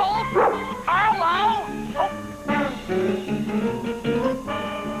 Hold, Arlo.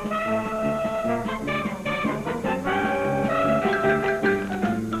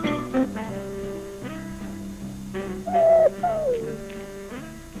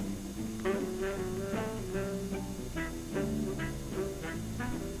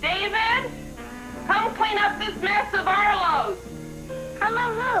 David, come clean up this mess of Arlo's.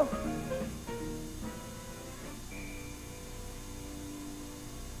 Hello, who?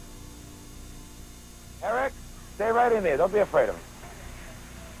 Eric, stay right in there. Don't be afraid of him.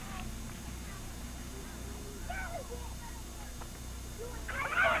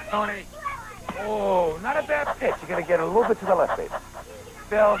 Tony. Oh, not a bad pitch. You're going to get a little bit to the left, baby.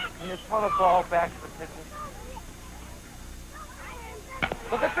 Bill, can you throw the ball back to the pitcher?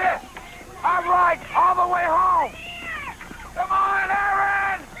 Look at this. All right, all the way home. Come on,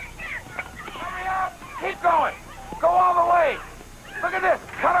 Aaron. Hurry up. Keep going. Go all the way. Look at this.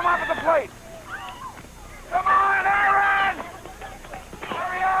 Cut him off at the plate. Come on, Aaron.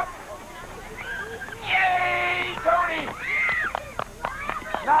 Hurry up. Yay, Tony.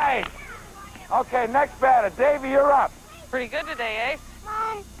 Nice. Okay, next batter. Davey, you're up. Pretty good today, Ace.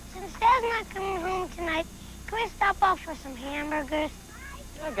 Mom, since Dad's not coming home tonight, can we stop off for some hamburgers?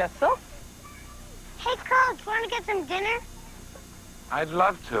 I guess so. Hey, Coach, want to get some dinner? I'd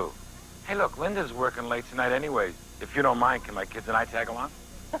love to. Hey, look, Linda's working late tonight anyway. If you don't mind, can my kids and I tag along?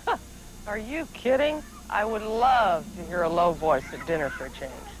 Are you kidding? I would love to hear a low voice at dinner for a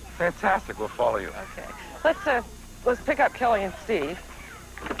change. Fantastic. We'll follow you. Okay. Let's pick up Kelly and Steve.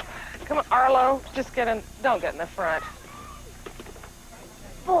 Come on, Arlo, don't get in the front.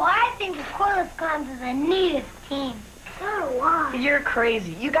 Boy, I think the Corliss Clowns is the neatest team. So do I. You're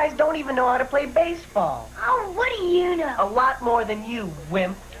crazy. You guys don't even know how to play baseball. Oh, what do you know? A lot more than you,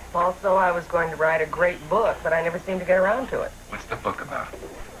 wimp. Also, I was going to write a great book, but I never seemed to get around to it. What's the book about?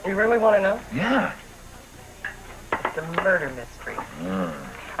 You really want to know? Yeah. It's a murder mystery.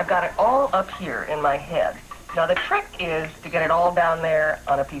 I've got it all up here in my head. Now, the trick is to get it all down there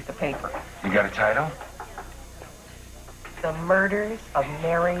on a piece of paper. You got a title? The Murders of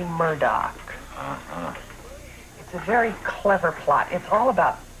Mary Murdoch. It's a very clever plot. It's all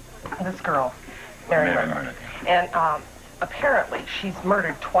about this girl, Mary Murdoch. And apparently she's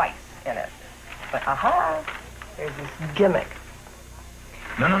murdered twice in it. But there's this gimmick.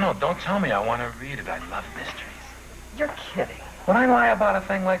 No. Don't tell me. I want to read it. I love mysteries. You're kidding. When I lie about a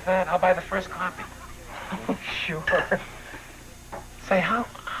thing like that, I'll buy the first copy. Sure. Say, how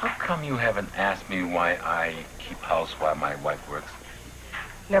come you haven't asked me why I keep house while my wife works?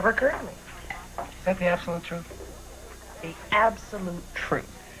 Never occurred to me. Is that the absolute truth? The absolute truth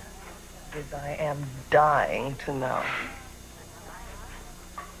is I am dying to know.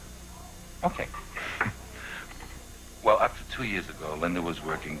 Okay. Well, up to 2 years ago, Linda was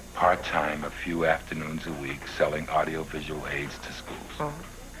working part-time a few afternoons a week selling audiovisual aids to schools.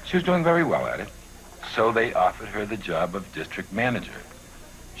 She was doing very well at it, so they offered her the job of district manager.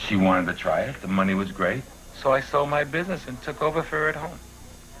 She wanted to try it. The money was great, so I sold my business and took over for her at home.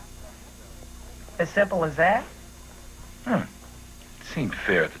 As simple as that? It seemed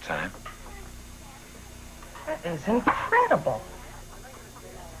fair at the time. That is incredible.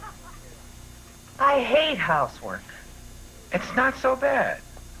 I hate housework. It's not so bad.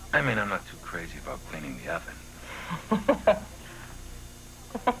 I mean, I'm not too crazy about cleaning the oven.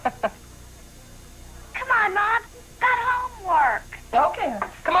 Come on, Mom. Got homework. Okay,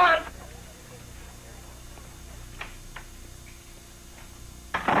 come on.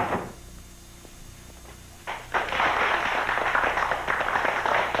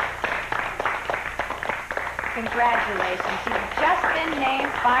 Congratulations. You've just been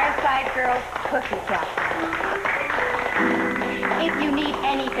named Fireside Girls Cookie Captain. If you need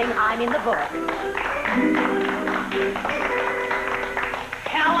anything, I'm in the book.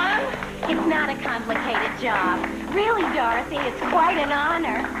 Helen? It's not a complicated job. Really, Dorothy, it's quite an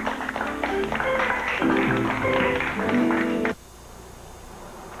honor.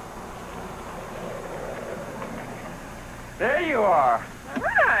 There you are.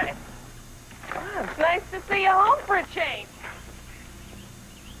 Hi. Oh, it's nice to see you home for a change.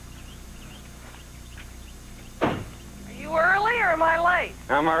 Are you early or am I late?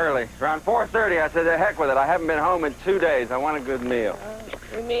 I'm early. Around 4:30, I said, the heck with it. I haven't been home in 2 days. I want a good meal.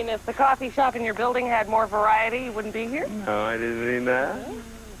 You mean if the coffee shop in your building had more variety, you wouldn't be here? No, I didn't mean that.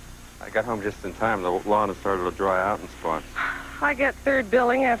 I got home just in time. The lawn had started to dry out in spots. I get third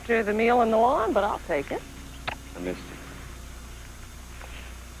billing after the meal and the lawn, but I'll take it. I missed you.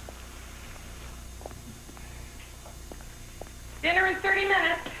 Dinner in 30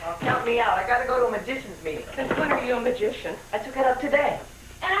 minutes. Oh, count me out. I gotta go to a magician's meeting. Since when are you a magician? I took it up today.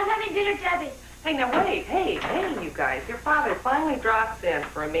 And I'm having dinner at Debbie's. Hey, now wait. Hey, you guys. Your father finally drops in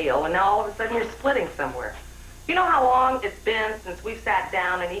for a meal, and now all of a sudden you're splitting somewhere. You know how long it's been since we've sat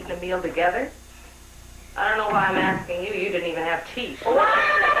down and eaten a meal together? I don't know why I'm asking you. You didn't even have teeth. All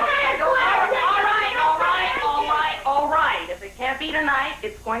right. If it can't be tonight,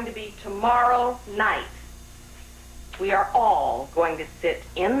 it's going to be tomorrow night. We are all going to sit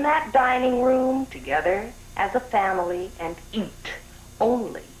in that dining room together as a family and eat.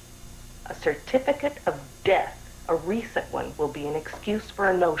 Only a certificate of death, a recent one, will be an excuse for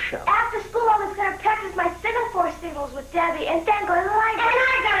a no-show. After school, I was going to practice my semaphore signals with Debbie and then go to the library. And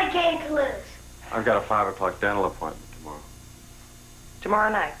I got a game to lose. I've got a 5 o'clock dental appointment tomorrow. Tomorrow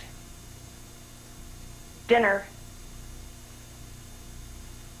night. Dinner.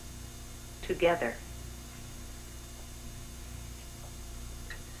 Together.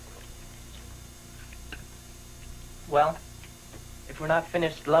 Well, if we're not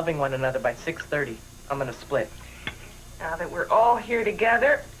finished loving one another by 6:30, I'm gonna split. Now that we're all here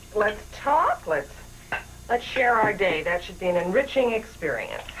together, let's talk. Let's share our day. That should be an enriching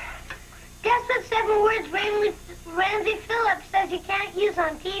experience. Guess what 7 words Ramsey Phillips says you can't use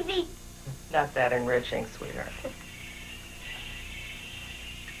on TV? Not that enriching, sweetheart.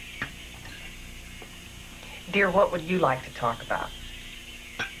 Dear, what would you like to talk about?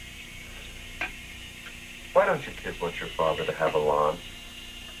 Why don't you kids want your father to have a lawn?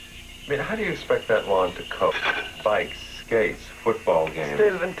 I mean, how do you expect that lawn to cope? Bikes, skates, football games.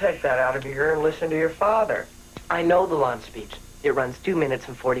 Susan, take that out of your ear and listen to your father. I know the lawn speech. It runs 2 minutes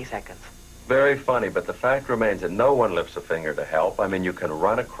and 40 seconds. Very funny, but the fact remains that no one lifts a finger to help. I mean, you can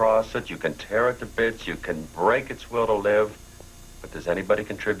run across it, you can tear it to bits, you can break its will to live. But does anybody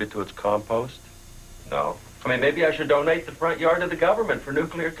contribute to its compost? No. I mean, maybe I should donate the front yard to the government for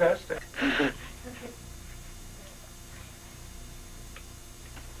nuclear testing.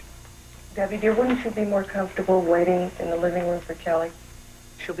 Debbie, dear, wouldn't you be more comfortable waiting in the living room for Kelly?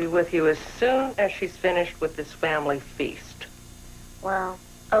 She'll be with you as soon as she's finished with this family feast. Well,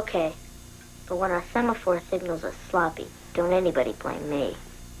 okay. But when our semaphore signals are sloppy, don't anybody blame me.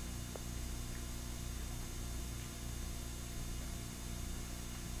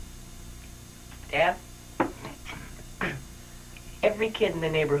 Dad? Every kid in the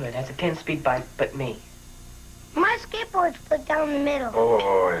neighborhood has a 10-speed bike but me. My skateboard's put down the middle.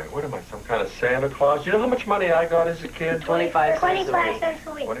 Oh, what am I, some kind of Santa Claus? You know how much money I got as a kid? 25 cents a 25 week. cents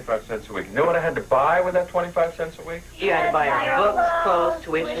a week. 25 cents a week. You know what I had to buy with that 25 cents a week? You had to buy your books, clothes,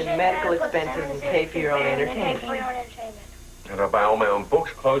 tuition, medical expenses, and pay for your own entertainment. And I buy all my own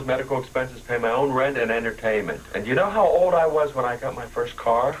books, clothes, medical expenses, pay my own rent and entertainment. And you know how old I was when I got my first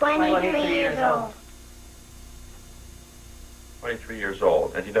car? 23 years old. 23 years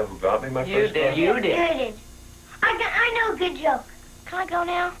old. And you know who got me my first car? You did. I know a good joke. Can I go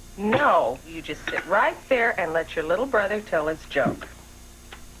now? No, you just sit right there and let your little brother tell his joke.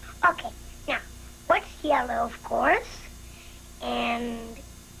 Okay. Now, what's yellow, of course, and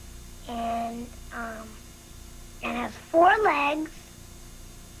has 4 legs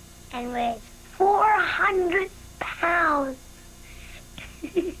and weighs 400 pounds.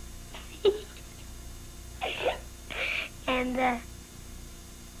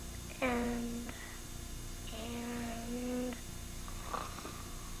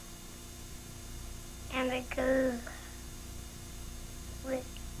 and it goes with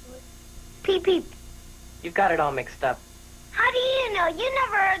peep peep. You've got it all mixed up. How do you know? You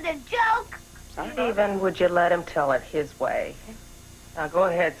never heard the joke. Stephen, would you let him tell it his way? Now, go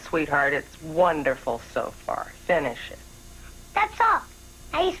ahead, sweetheart. It's wonderful so far. Finish it. That's all.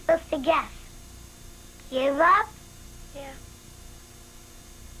 Now you're supposed to guess. Give up? Yeah.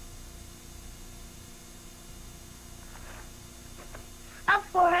 A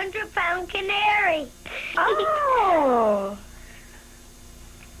 400-pound canary. Oh.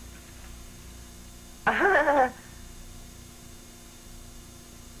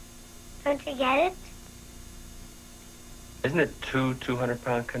 Don't you get it? Isn't it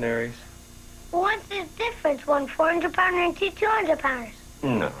 200-pound canaries? Well, what's the difference? One 400-pounder and 2 200-pounders.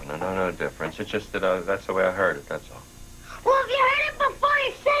 No difference. It's just that that's the way I heard it, that's all. Well, if you heard it before,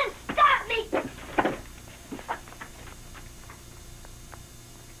 you said stop me.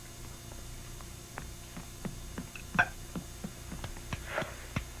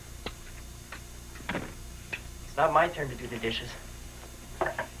 It's not my turn to do the dishes.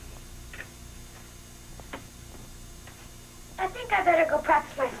 I think I better go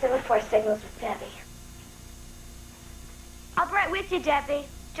practice my semaphore signals with Debbie. I'll be right with you, Debbie.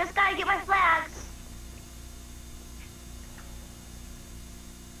 Just gotta get my flags.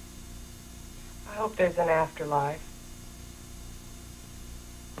 I hope there's an afterlife.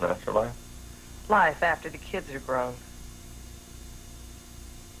 An afterlife? Life after the kids are grown.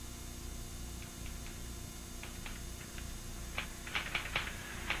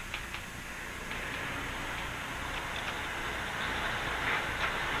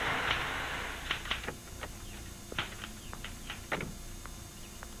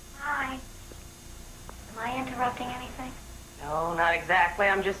 Hi. Am I interrupting anything? No, not exactly.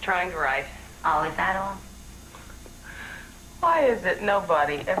 I'm just trying to write. Oh, is that all? Why is it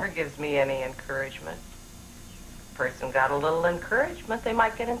nobody ever gives me any encouragement? If a person got a little encouragement, they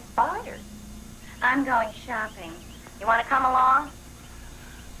might get inspired. I'm going shopping. You want to come along?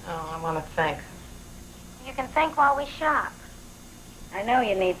 No, I want to think. You can think while we shop. I know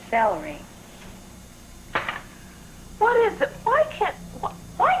you need celery. What is it? Why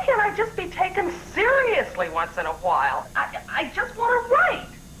can't I just be taken seriously once in a while? I just want to write.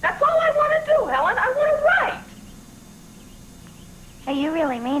 That's all I want to do, Helen. I want to write. Hey, you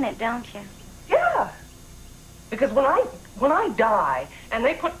really mean it, don't you? Yeah. Because when I die and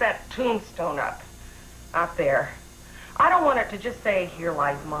they put that tombstone out there, I don't want it to just say, here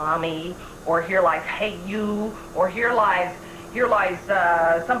lies Mommy, or here lies Hey You, or here lies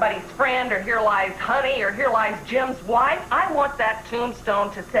somebody's friend, or here lies Honey, or here lies Jim's wife. I want that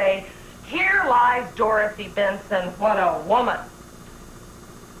tombstone to say, here lies Dorothy Benson, what a woman.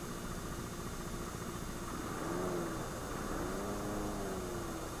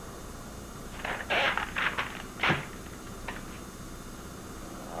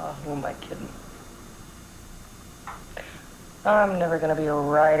 Oh, who am I kidding? I'm never going to be a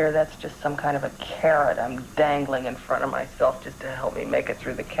writer. That's just some kind of a carrot I'm dangling in front of myself just to help me make it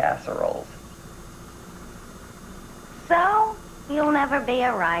through the casseroles. So, you'll never be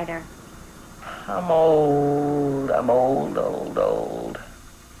a writer. I'm old.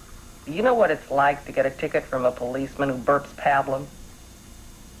 You know what it's like to get a ticket from a policeman who burps pablum?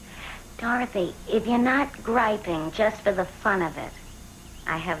 Dorothy, if you're not griping just for the fun of it,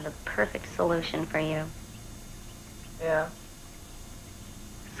 I have the perfect solution for you. Yeah.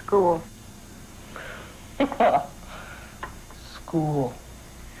 School. School.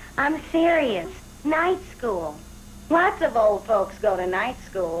 I'm serious. Night school. Lots of old folks go to night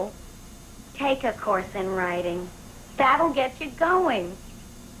school. Take a course in writing. That'll get you going.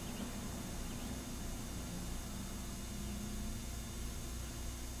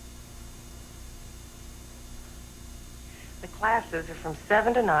 The classes are from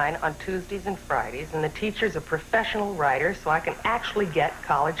 7 to 9 on Tuesdays and Fridays, and the teacher's a professional writer, so I can actually get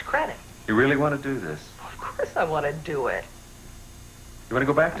college credit. You really want to do this? Of course I want to do it. You want to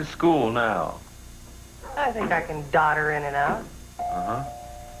go back to school now? I think I can dot her in and out. Uh-huh.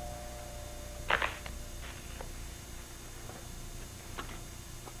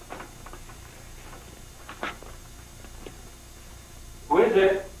 Who is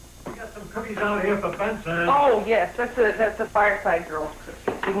it? We got some cookies out here for Benson. Oh, yes, that's the fireside girl's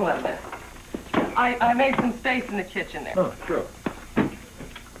cookies. You can let them in. I made some space in the kitchen there. Oh, sure.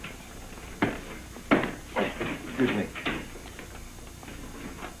 Excuse me.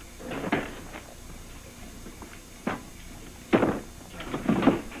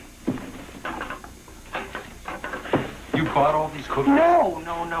 You bought all these cookies? No.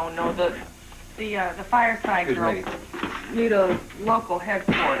 The fireside Excuse girls me. need a local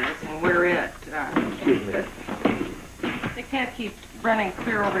headquarters, and we're it. Excuse me. They can't keep running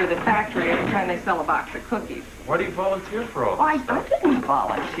clear over to the factory every time they sell a box of cookies. Why do you volunteer for all I this stuff? didn't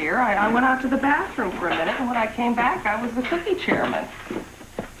volunteer. I went out to the bathroom for a minute, and when I came back, I was the cookie chairman.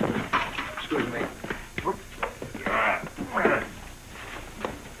 Excuse me.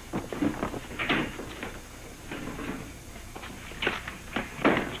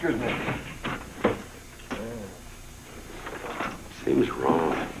 Excuse me. Seems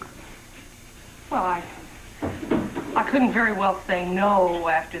wrong. Well, I couldn't very well say no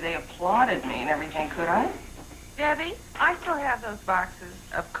after they applauded me and everything, could I? Debbie, I still have those boxes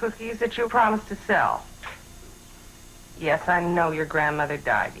of cookies that you promised to sell. Yes, I know your grandmother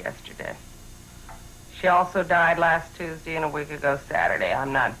died yesterday. She also died last Tuesday and a week ago Saturday.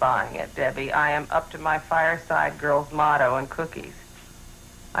 I'm not buying it, Debbie. I am up to my fireside girl's motto and cookies.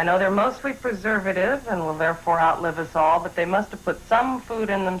 I know they're mostly preservative and will therefore outlive us all, but they must have put some food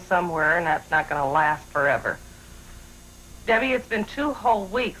in them somewhere, and that's not going to last forever. Debbie, it's been 2 whole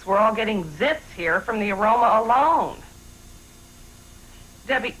weeks. We're all getting zits here from the aroma alone.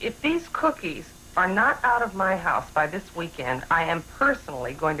 Debbie, if these cookies are not out of my house by this weekend, I am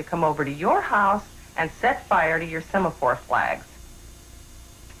personally going to come over to your house and set fire to your semaphore flags.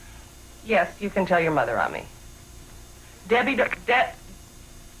 Yes, you can tell your mother on me. Debbie,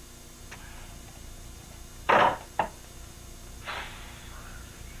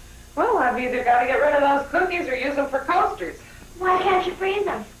 Well, I've either got to get rid of those cookies or use them for coasters. Why can't you freeze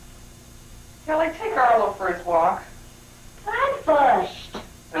them? Kelly, take Arlo for his walk. I'm bushed.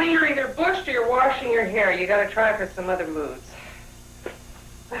 Well, you're either bushed or you're washing your hair. You got to try for some other moods.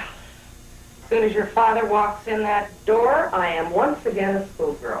 Well, as soon as your father walks in that door, I am once again a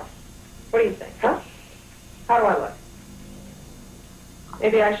schoolgirl. What do you think, huh? How do I look?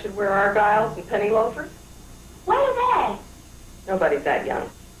 Maybe I should wear argyles and penny loafers? What are they? Nobody's that young.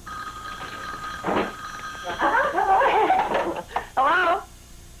 Hello?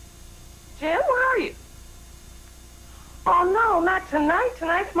 Jim, where are you? Oh, no, not tonight.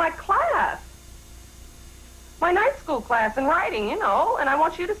 Tonight's my class. My night school class in writing, you know, and I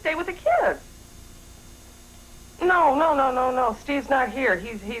want you to stay with the kids. No. Steve's not here.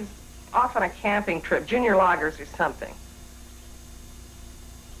 He's off on a camping trip, junior loggers or something.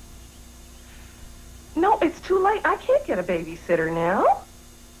 No, it's too late. I can't get a babysitter now.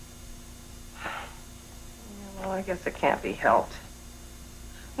 Well, I guess it can't be helped.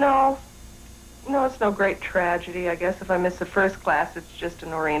 No, it's no great tragedy. I guess if I miss the first class, it's just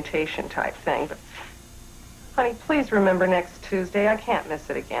an orientation type thing. But, honey, please remember next Tuesday. I can't miss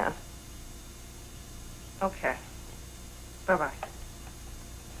it again. Okay. Bye-bye.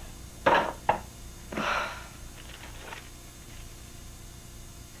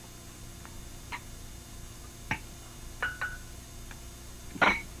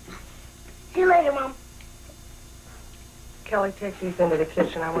 See you later, Mom. Kelly, take these into the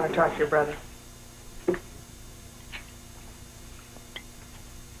kitchen. I want to talk to your brother.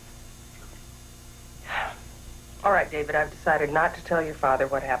 All right, David, I've decided not to tell your father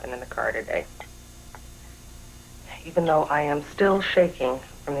what happened in the car today. Even though I am still shaking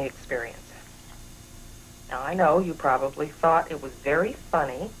from the experience. Now, I know you probably thought it was very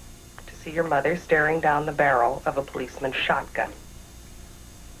funny to see your mother staring down the barrel of a policeman's shotgun.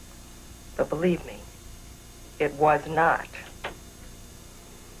 But believe me, it was not.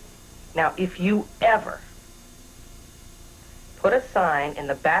 Now, if you ever put a sign in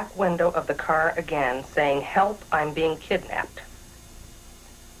the back window of the car again saying, "Help, I'm being kidnapped,"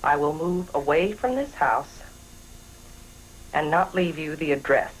 I will move away from this house and not leave you the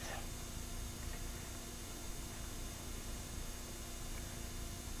address.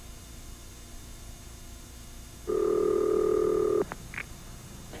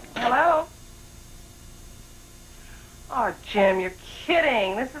 Hello? Oh, Jim, you're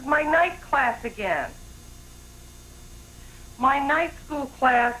kidding. This is my night class again. My night school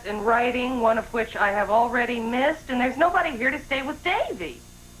class in writing, one of which I have already missed, and there's nobody here to stay with Davy.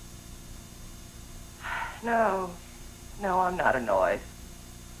 No, I'm not annoyed.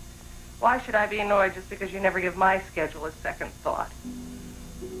 Why should I be annoyed just because you never give my schedule a second thought?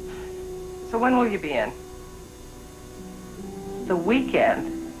 So when will you be in? The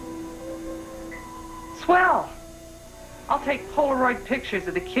weekend. Swell. I'll take Polaroid pictures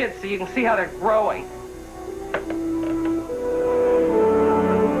of the kids so you can see how they're growing.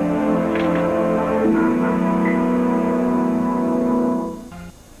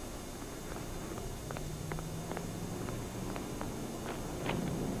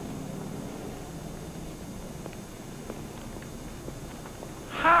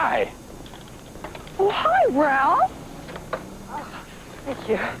 Hi. Oh, hi, Ralph. Thank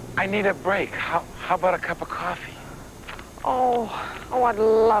you. I need a break. How about a cup of coffee? Oh, I'd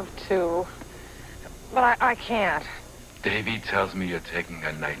love to. But I can't. Davy tells me you're taking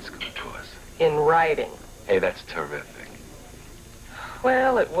a night school course. In writing. Hey, that's terrific.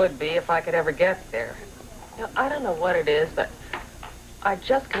 Well, it would be if I could ever get there. You know, I don't know what it is, but I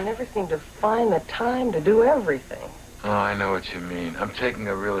just can never seem to find the time to do everything. Oh, I know what you mean. I'm taking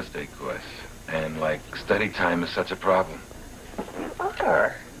a real estate course, and, like, study time is such a problem. You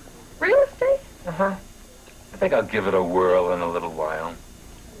are? Real estate? Uh-huh. I think I'll give it a whirl in a little while.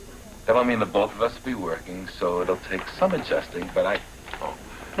 That'll mean the both of us will be working, so it'll take some adjusting, but Oh.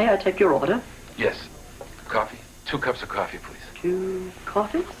 May I take your order? Yes. Coffee? 2 cups of coffee, please. 2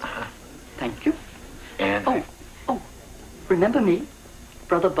 coffees? Thank you. And... Oh, remember me?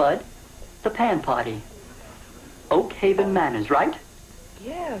 Brother Bud? The Pan Party. Oak Haven Manors, right?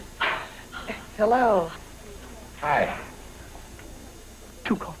 Yes. Hello. Hi.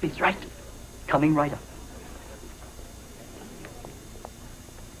 2 coffees, right? Coming right up.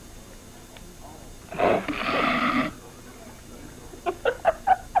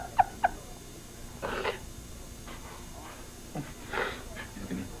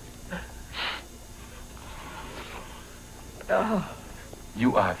 Oh.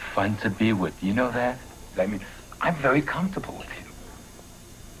 You are fun to be with. You know that? I mean, I'm very comfortable with you.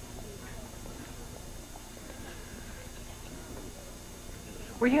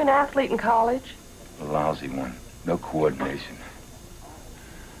 Were you an athlete in college? A lousy one. No coordination.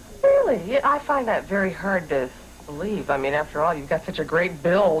 Really? Yeah, I find that very hard to believe. I mean, after all, you've got such a great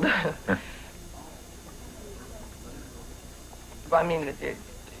build. I mean,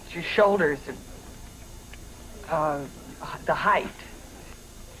 it's your shoulders, the height.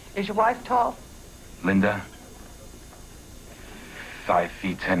 Is your wife tall? Linda? 5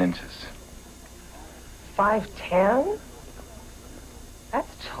 feet 10 inches. 5'10"?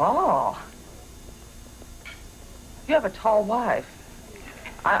 That's tall. You have a tall wife.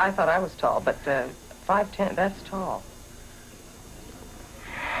 I thought I was tall, but 5'10", that's tall.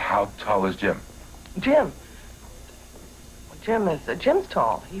 How tall is Jim? Jim. Jim's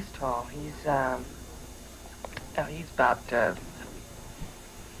tall. He's tall. He's about,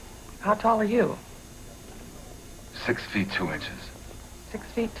 how tall are you? 6 feet 2 inches. 6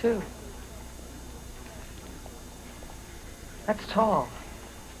 feet 2. That's tall.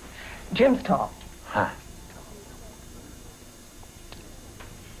 Jim's tall. Huh.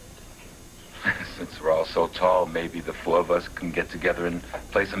 Since we're all so tall, maybe the 4 of us can get together and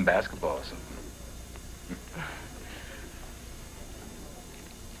play some basketball or something.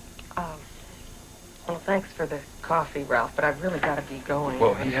 Well, thanks for the coffee, Ralph, but I've really got to be going.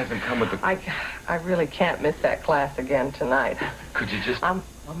 Well, he hasn't come with the... I really can't miss that class again tonight. Could you just... I'm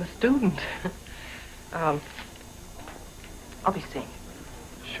a student. I'll be seeing you.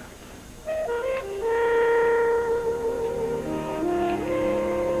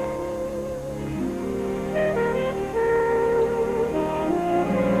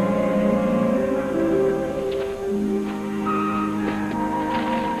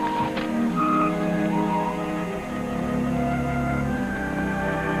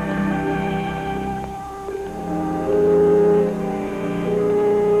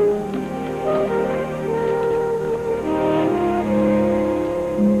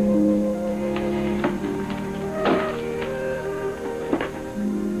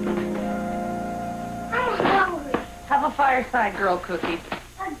 Fireside girl cookie.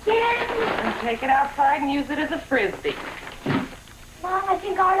 Again? And take it outside and use it as a frisbee. Mom, I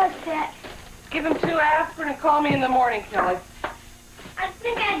think Arlo's sick. Give him 2 aspirin and call me in the morning, Kelly. I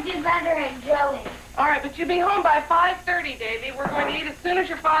think I'd do better at Joey's. All right, but you'll be home by 5:30, Davy. We're going to eat as soon as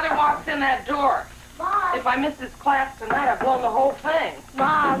your father walks in that door. Mom. If I miss this class tonight, I've blown the whole thing.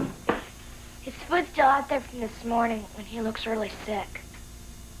 Mom, his foot's still out there from this morning when he looks really sick.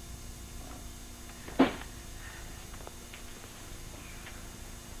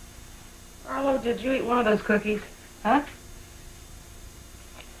 Arlo, did you eat one of those cookies? Huh?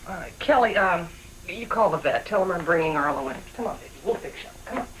 All right, Kelly, you call the vet. Tell him I'm bringing Arlo in. Come on, baby. We'll fix you.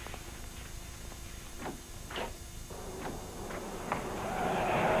 Come on.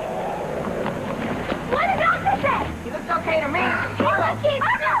 What did Doctor say? He looks okay to me. Come on,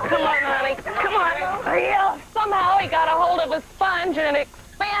 honey. Come on. Somehow he got a hold of a sponge and it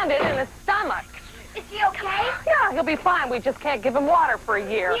expanded in his stomach. Is he okay? Yeah, he'll be fine. We just can't give him water for a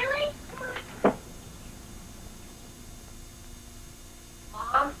year. Really?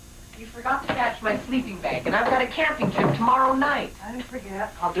 Mom, you forgot to catch my sleeping bag, and I've got a camping trip tomorrow night. I didn't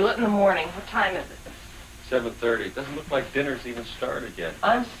forget. I'll do it in the morning. What time is it? 7:30. It doesn't look like dinner's even started yet.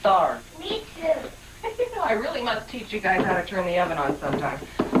 I'm starved. Me too. You know, I really must teach you guys how to turn the oven on sometime.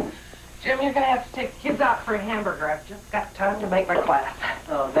 Jim, you're going to have to take the kids out for a hamburger. I've just got time to make my class.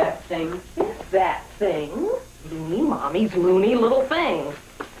 Oh, that thing. Yes, that thing. Loony, Mommy's loony little thing.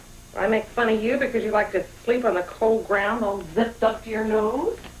 I make fun of you because you like to sleep on the cold ground all zipped up to your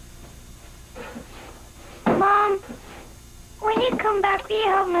nose. Mom, when you come back, will you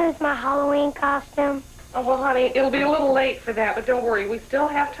help me with my Halloween costume? Oh, well, honey, it'll be a little late for that, but don't worry. We still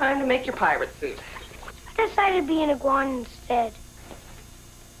have time to make your pirate suit. I decided to be an iguana instead.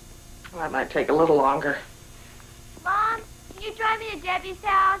 Well, that might take a little longer. Mom, can you drive me to Debbie's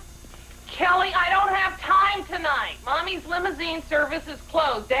house? Kelly, I don't have time tonight. Mommy's limousine service is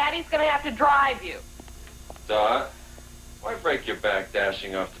closed. Daddy's going to have to drive you. Dot, why break your back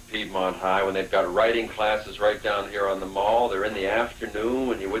dashing off to Piedmont High when they've got writing classes right down here on the mall? They're in the afternoon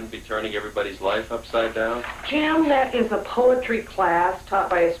when you wouldn't be turning everybody's life upside down? Jim, that is a poetry class taught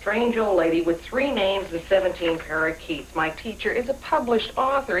by a strange old lady with 3 names and 17 parakeets. My teacher is a published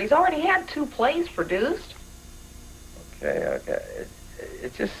author. He's already had 2 plays produced. Okay.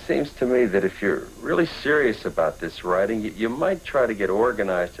 It just seems to me that if you're really serious about this writing, you might try to get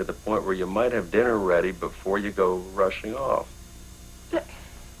organized to the point where you might have dinner ready before you go rushing off.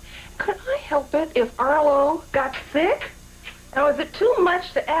 Could I help it if Arlo got sick? Now, is it too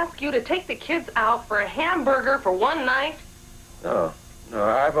much to ask you to take the kids out for a hamburger for one night? No,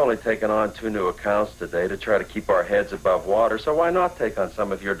 I've only taken on 2 new accounts today to try to keep our heads above water, so why not take on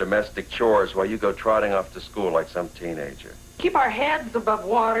some of your domestic chores while you go trotting off to school like some teenager? Keep our heads above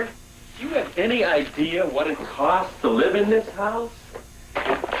water. Do you have any idea what it costs to live in this house?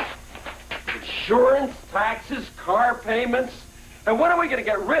 Insurance, taxes, car payments. And when are we going to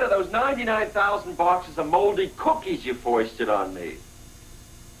get rid of those 99,000 boxes of moldy cookies you foisted on me?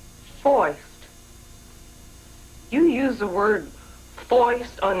 Foist. You use the word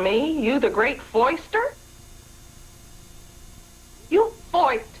foist on me? You, the great foister? You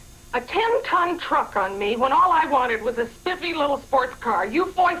foist a 10-ton truck on me when all I wanted was a spiffy little sports car. You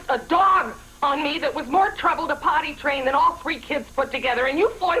foist a dog on me that was more trouble to potty train than all 3 kids put together. And you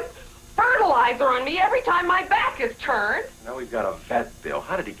foist fertilizer on me every time my back is turned. Now we've got a vet bill.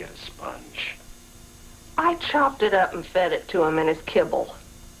 How did he get a sponge? I chopped it up and fed it to him in his kibble.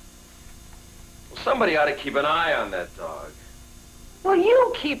 Well, somebody ought to keep an eye on that dog. Well,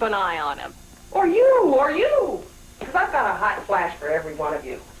 you keep an eye on him. Or you. Because I've got a hot flash for every one of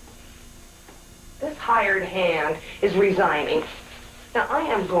you. This hired hand is resigning. Now, I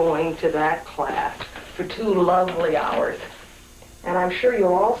am going to that class for 2 lovely hours. And I'm sure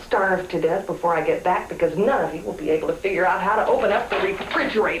you'll all starve to death before I get back because none of you will be able to figure out how to open up the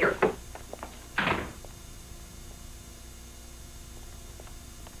refrigerator.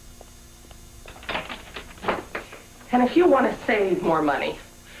 And if you want to save more money,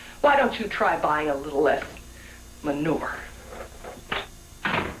 why don't you try buying a little less manure?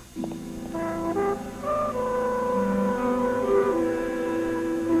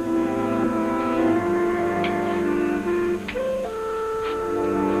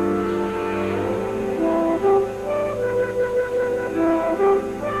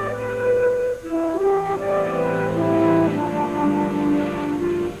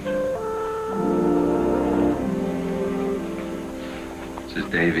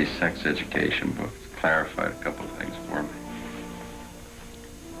 Davy's sex education book. It's clarified a couple of things for me.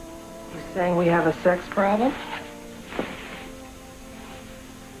 You saying we have a sex problem?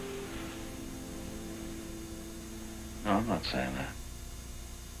 No, I'm not saying that.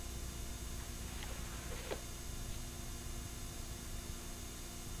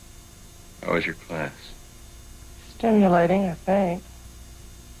 How was your class? Stimulating, I think.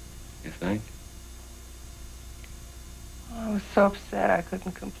 You think? I was so upset I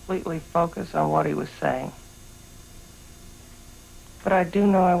couldn't completely focus on what he was saying. But I do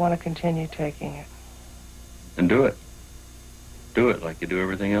know I want to continue taking it. And do it. Do it like you do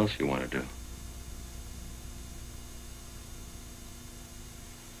everything else you want to do.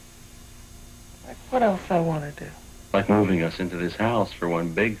 What else I want to do? Like moving us into this house for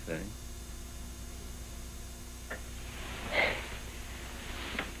one big thing.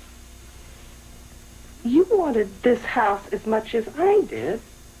 You wanted this house as much as I did.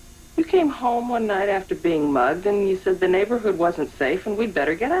 You came home one night after being mugged, and you said the neighborhood wasn't safe and we'd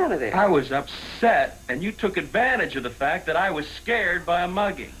better get out of there. I was upset, and you took advantage of the fact that I was scared by a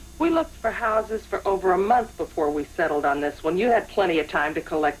mugging. We looked for houses for over a month before we settled on this one. You had plenty of time to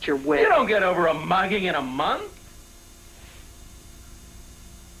collect your wits. You don't get over a mugging in a month.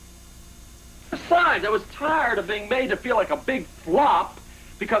 Besides, I was tired of being made to feel like a big flop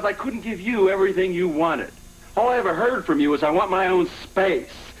because I couldn't give you everything you wanted. All I ever heard from you was, I want my own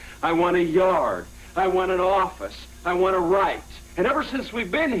space. I want a yard. I want an office. I want to write. And ever since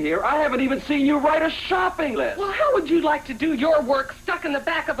we've been here, I haven't even seen you write a shopping list. Well, how would you like to do your work stuck in the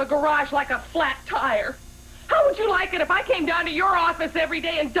back of a garage like a flat tire? How would you like it if I came down to your office every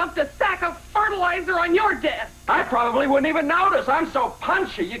day and dumped a sack of fertilizer on your desk? I probably wouldn't even notice. I'm so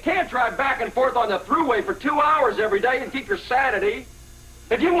punchy. You can't drive back and forth on the thruway for 2 hours every day and keep your sanity.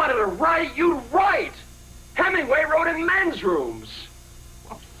 If you wanted to write, you'd write. Hemingway wrote in men's rooms.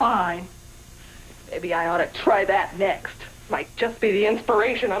 Well, fine. Maybe I ought to try that next. Might just be the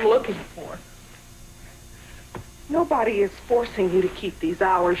inspiration I'm looking for. Nobody is forcing you to keep these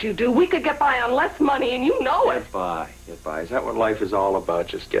hours you do. We could get by on less money, and you know it. Get by. Is that what life is all about,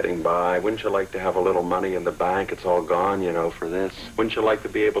 just getting by? Wouldn't you like to have a little money in the bank? It's all gone, you know, for this. Wouldn't you like to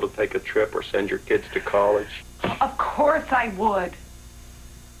be able to take a trip or send your kids to college? Of course I would.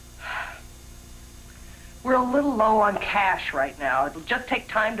 We're a little low on cash right now. It'll just take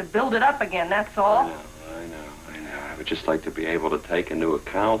time to build it up again, that's all. I know. I would just like to be able to take a new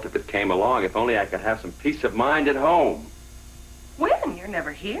account if it came along. If only I could have some peace of mind at home. When? You're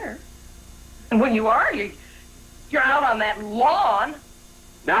never here. And when you are, you're out on that lawn.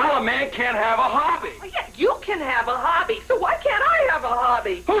 Now a man can't have a hobby. Well, yeah, you can have a hobby, so why can't I have a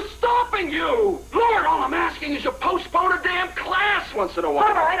hobby? Who's stopping you? Lord, all I'm asking is you postpone a damn class once in a while.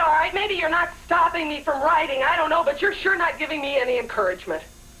 All right. Maybe you're not stopping me from writing. I don't know, but you're sure not giving me any encouragement.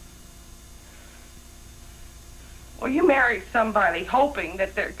 Well, you marry somebody hoping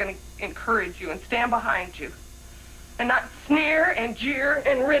that they're going to encourage you and stand behind you and not sneer and jeer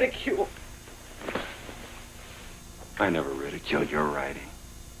and ridicule. I never ridiculed your writing.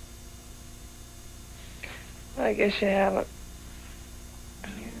 I guess you haven't.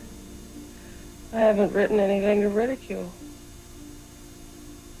 I haven't written anything to ridicule.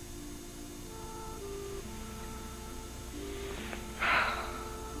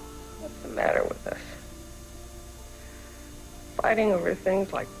 What's the matter with us? Fighting over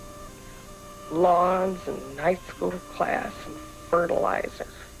things like lawns and night school class and fertilizer.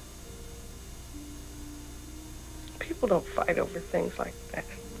 People don't fight over things like that.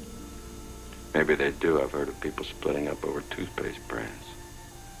 Maybe they do. I've heard of people splitting up over toothpaste brands.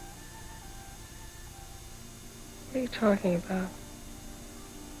 What are you talking about?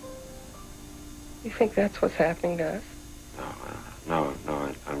 You think that's what's happening to us? No,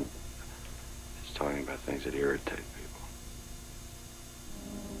 I'm just talking about things that irritate people.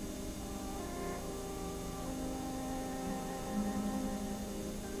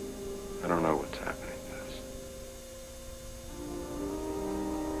 I don't know what's happening to us.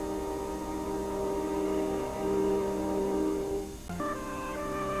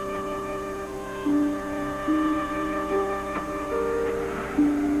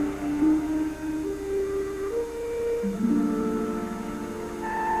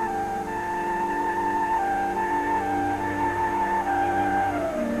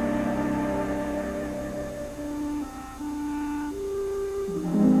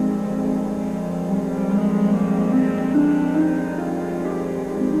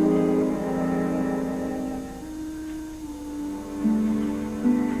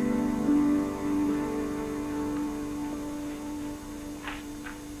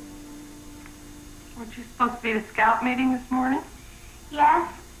 Weren't you supposed to be at a scout meeting this morning?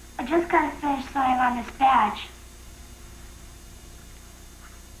 Yes, I just got to finish sewing on this badge.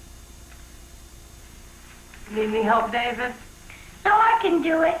 Need any help, David? No, I can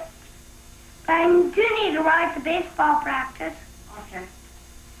do it. But I do need to ride to baseball practice. Okay.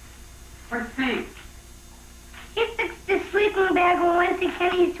 Where's Steve? He fixed his sleeping bag when Wednesday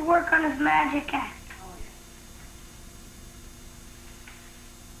Kenny used to work on his magic act.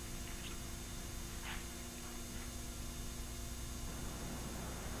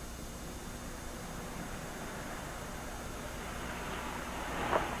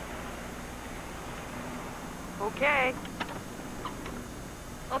 Okay.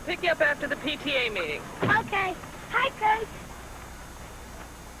 I'll pick you up after the PTA meeting. Okay. Hi, Coach.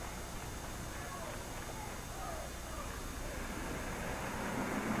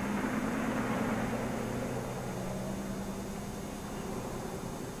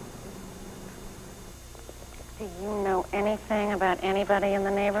 Do you know anything about anybody in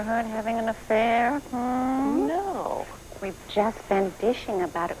the neighborhood having an affair? No. We've just been dishing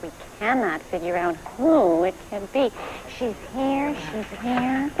about it. We cannot figure out who it can be. She's here.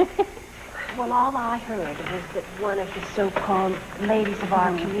 Well, all I heard was that one of the so-called ladies of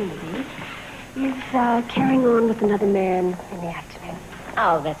our community is carrying on with another man in the afternoon.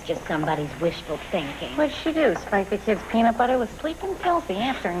 Oh, that's just somebody's wishful thinking. What'd she do? Spike the kid's peanut butter with sleeping pills the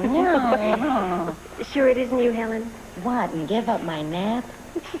afternoon? No. Sure it isn't you, Helen? What, and give up my nap?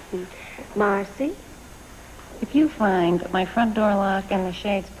 Marcy? If you find my front door lock and the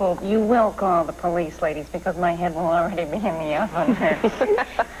shades pulled, you will call the police, ladies, because my head will already be in the oven.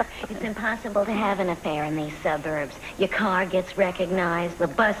 It's impossible to have an affair in these suburbs. Your car gets recognized. The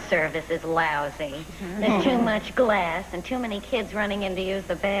bus service is lousy. There's too much glass and too many kids running in to use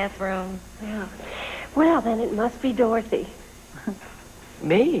the bathroom. Yeah. Well, then it must be Dorothy.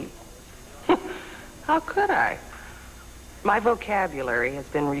 Me? How could I? My vocabulary has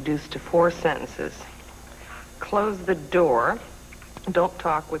been reduced to 4 sentences. Close the door. Don't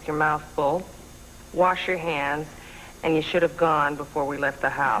talk with your mouth full. Wash your hands. And you should have gone before we left the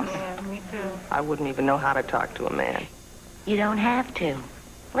house. Yeah, me too. I wouldn't even know how to talk to a man. You don't have to.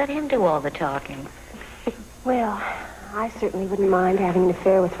 Let him do all the talking. Well, I certainly wouldn't mind having an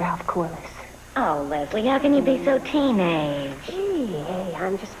affair with Ralph Corliss. Oh, Leslie, how can you be so teenage? Hey,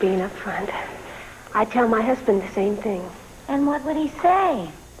 I'm just being upfront. I'd tell my husband the same thing. And what would he say?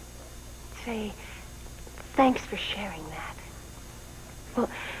 Say, thanks for sharing that. Well,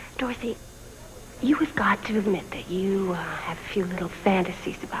 Dorothy, you have got to admit that you have a few little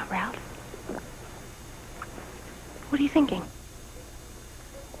fantasies about Ralph. What are you thinking?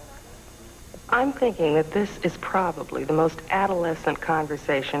 I'm thinking that this is probably the most adolescent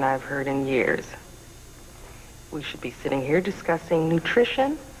conversation I've heard in years. We should be sitting here discussing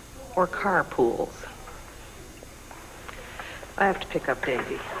nutrition or carpools. I have to pick up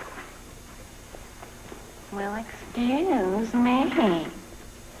Davy. Well, excuse me.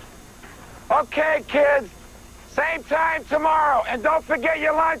 Okay, kids. Same time tomorrow. And don't forget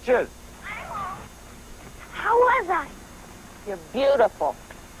your lunches. How was I? You're beautiful.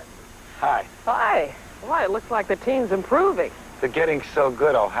 Hi. Hi. Why, it looks like the team's improving. They're getting so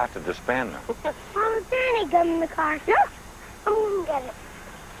good, I'll have to disband them. Mom, is there any gum in the car? Yeah. I'm gonna get it.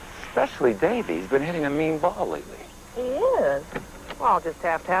 Especially Davey. He's been hitting a mean ball lately. He is. Well, I'll just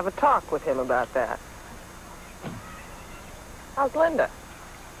have to have a talk with him about that. How's Linda?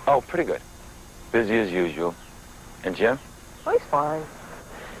 Oh, pretty good. Busy as usual. And Jim? Oh, he's fine.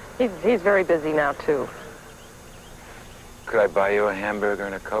 He's very busy now, too. Could I buy you a hamburger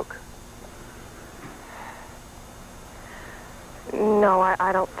and a Coke? No,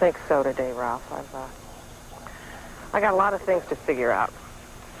 I don't think so today, Ralph. I got a lot of things to figure out.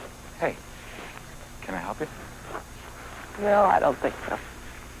 Hey, can I help you? No, I don't think so.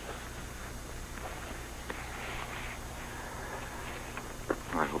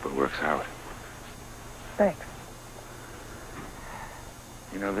 I hope it works out. Thanks.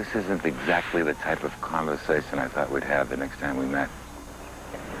 You know, this isn't exactly the type of conversation I thought we'd have the next time we met.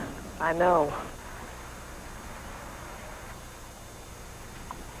 I know.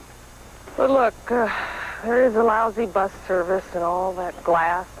 But look, there is a lousy bus service and all that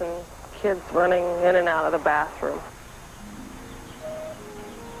glass and kids running in and out of the bathroom.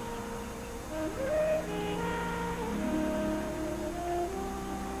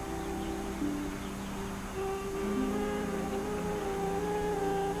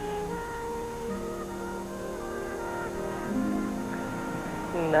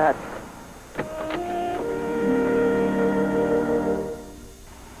 Nuts.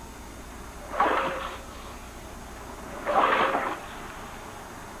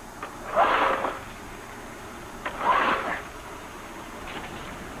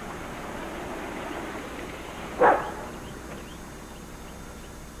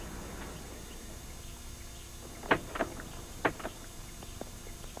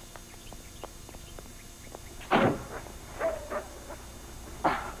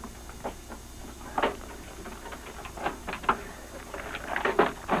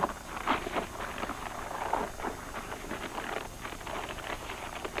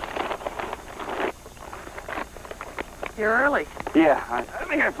 You're early. Yeah, I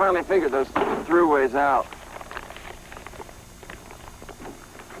think I finally figured those throughways out.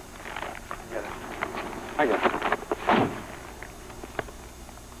 I get it.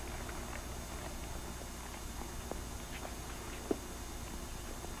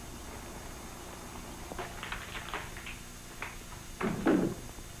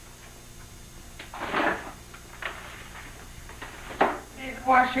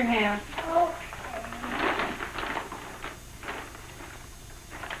 Wash your hands.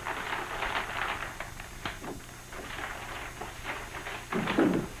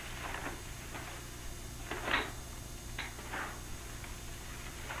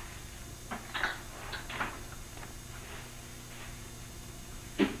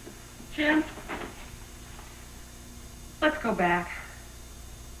 Jim, let's go back.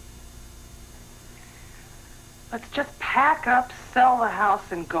 Let's just pack up, sell the house,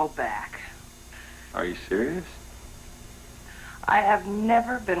 and go back. Are you serious? I have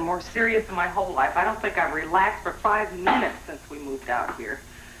never been more serious in my whole life. I don't think I've relaxed for 5 minutes since we moved out here.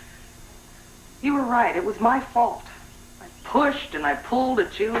 You were right. It was my fault. I pushed and I pulled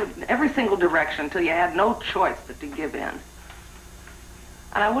at you in every single direction until you had no choice but to give in.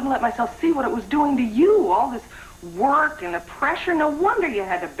 And I wouldn't let myself see what it was doing to you, all this work and the pressure. No wonder you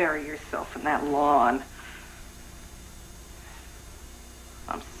had to bury yourself in that lawn.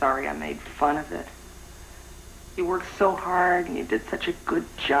 I'm sorry I made fun of it. You worked so hard and you did such a good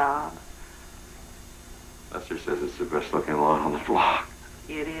job. Lester says it's the best looking lawn on the block.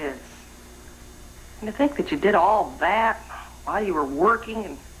 It is. And to think that you did all that while you were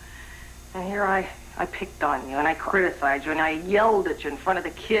working, and here I picked on you and I criticized you and I yelled at you in front of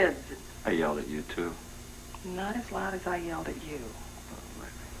the kids. I yelled at you too. Not as loud as I yelled at you.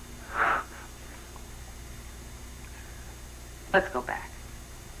 Let's go back.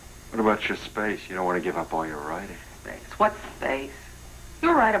 What about your space? You don't want to give up all your writing. Space? What space? You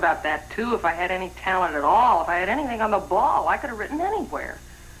were right about that, too. If I had any talent at all, if I had anything on the ball, I could have written anywhere.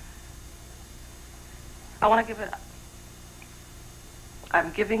 I want to give it up.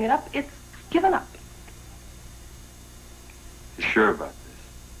 I'm giving it up. It's given up. You sure about this?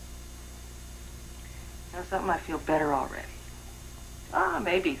 You know something? I feel better already.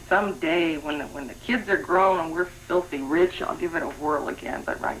 Maybe someday when the kids are grown and we're filthy rich, I'll give it a whirl again.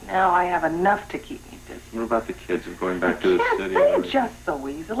 But right now, I have enough to keep me busy. What about the kids of going back to the city? They adjust so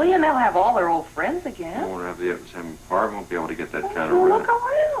easily, and they'll have all their old friends again. You won't have the same apartment. Won't be able to get that kind of Well, rent. look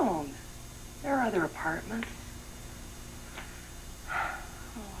around. There are other apartments. Oh,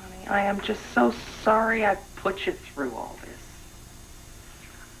 honey, I am just so sorry I put you through all this.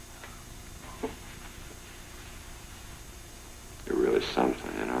 You're really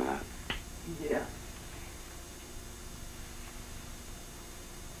something, you know that? Yeah.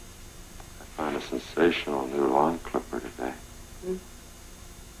 I found a sensational new lawn clipper today.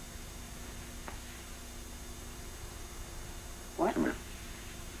 What? Come here.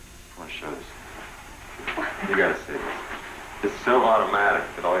 I want to show this. You gotta see this. It's so automatic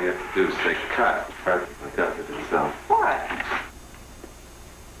that all you have to do is say cut. It practically does it itself. What?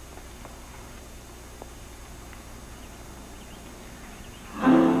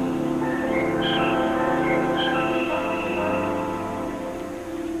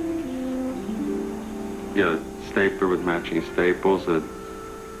 You got a stapler with matching staples, a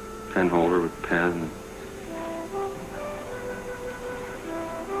pen holder with pen.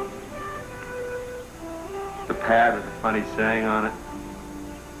 The pad with a funny saying on it.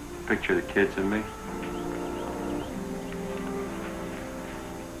 Picture the kids and me.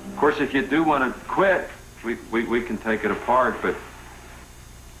 Of course, if you do want to quit, we can take it apart, but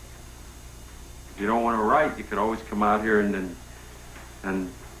if you don't want to write, you could always come out here and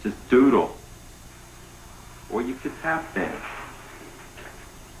just doodle. Or you could tap dance.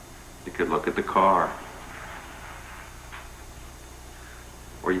 You could look at the car.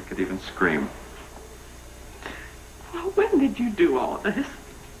 Or you could even scream. Well, when did you do all of this?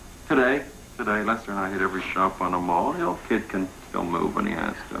 Today, Lester and I hit every shop on the mall. The old kid can still move when he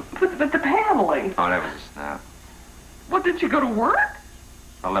has to. But the paddling. Oh, that was a snap. What, did you go to work?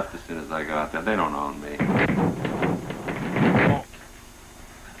 I left as soon as I got there. They don't own me.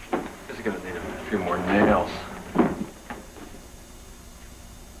 This is gonna need a few more nails.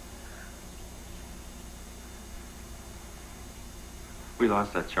 We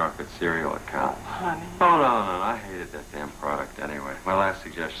lost that chocolate cereal account. Honey. Oh, no. I hated that damn product anyway. My last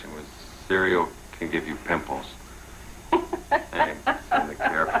suggestion was cereal can give you pimples. I didn't seem to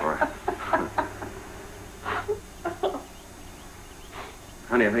care for it.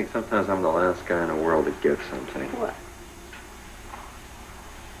 Honey, I think sometimes I'm the last guy in the world to get something. What?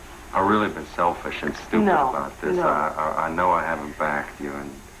 I've really been selfish and stupid about this. No. I know I haven't backed you,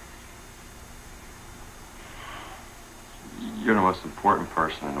 and you're the most important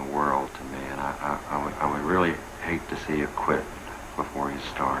person in the world to me, and I would really hate to see you quit before you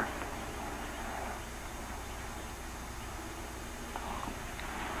start.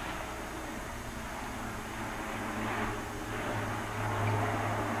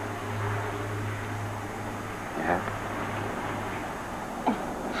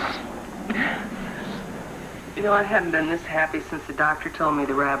 You know, I hadn't been this happy since the doctor told me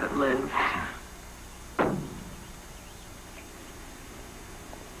the rabbit lived.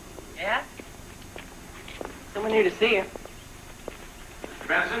 Yeah? Someone here to see you.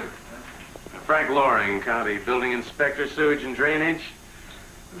 Benson? Frank Loring, County Building Inspector, Sewage and Drainage.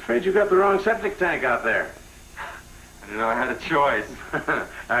 I'm afraid you got the wrong septic tank out there. I didn't know I had a choice.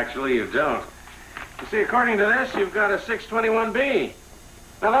 Actually, you don't. You see, according to this, you've got a 621B.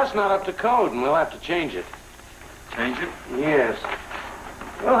 Now, that's not up to code, and we'll have to change it. Change it? Yes.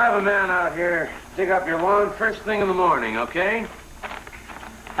 We'll have a man out here dig up your lawn first thing in the morning, okay?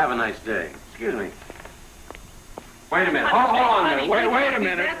 Have a nice day. Excuse me. Wait a minute. Hold on there. Wait a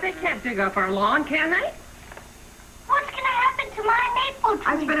minute. They can't dig up our lawn, can they? What's going to happen to my maple tree?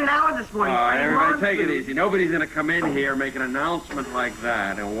 I spent an hour this morning. All right, finding everybody, lawn take it food. easy. Nobody's going to come in here, make an announcement like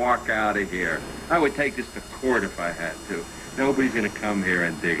that, and walk out of here. I would take this to court if I had to. Nobody's going to come here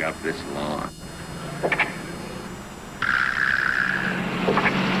and dig up this lawn.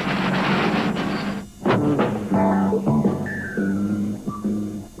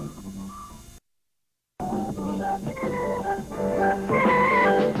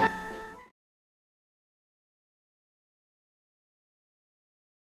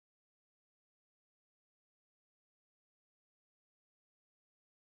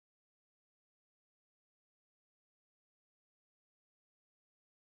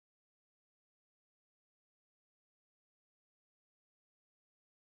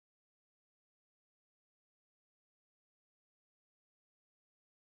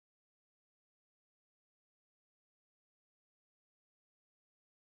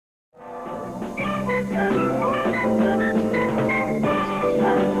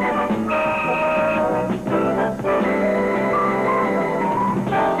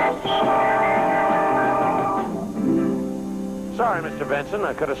 Sorry, Mr. Benson.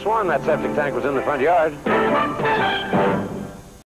 I could have sworn that septic tank was in the front yard.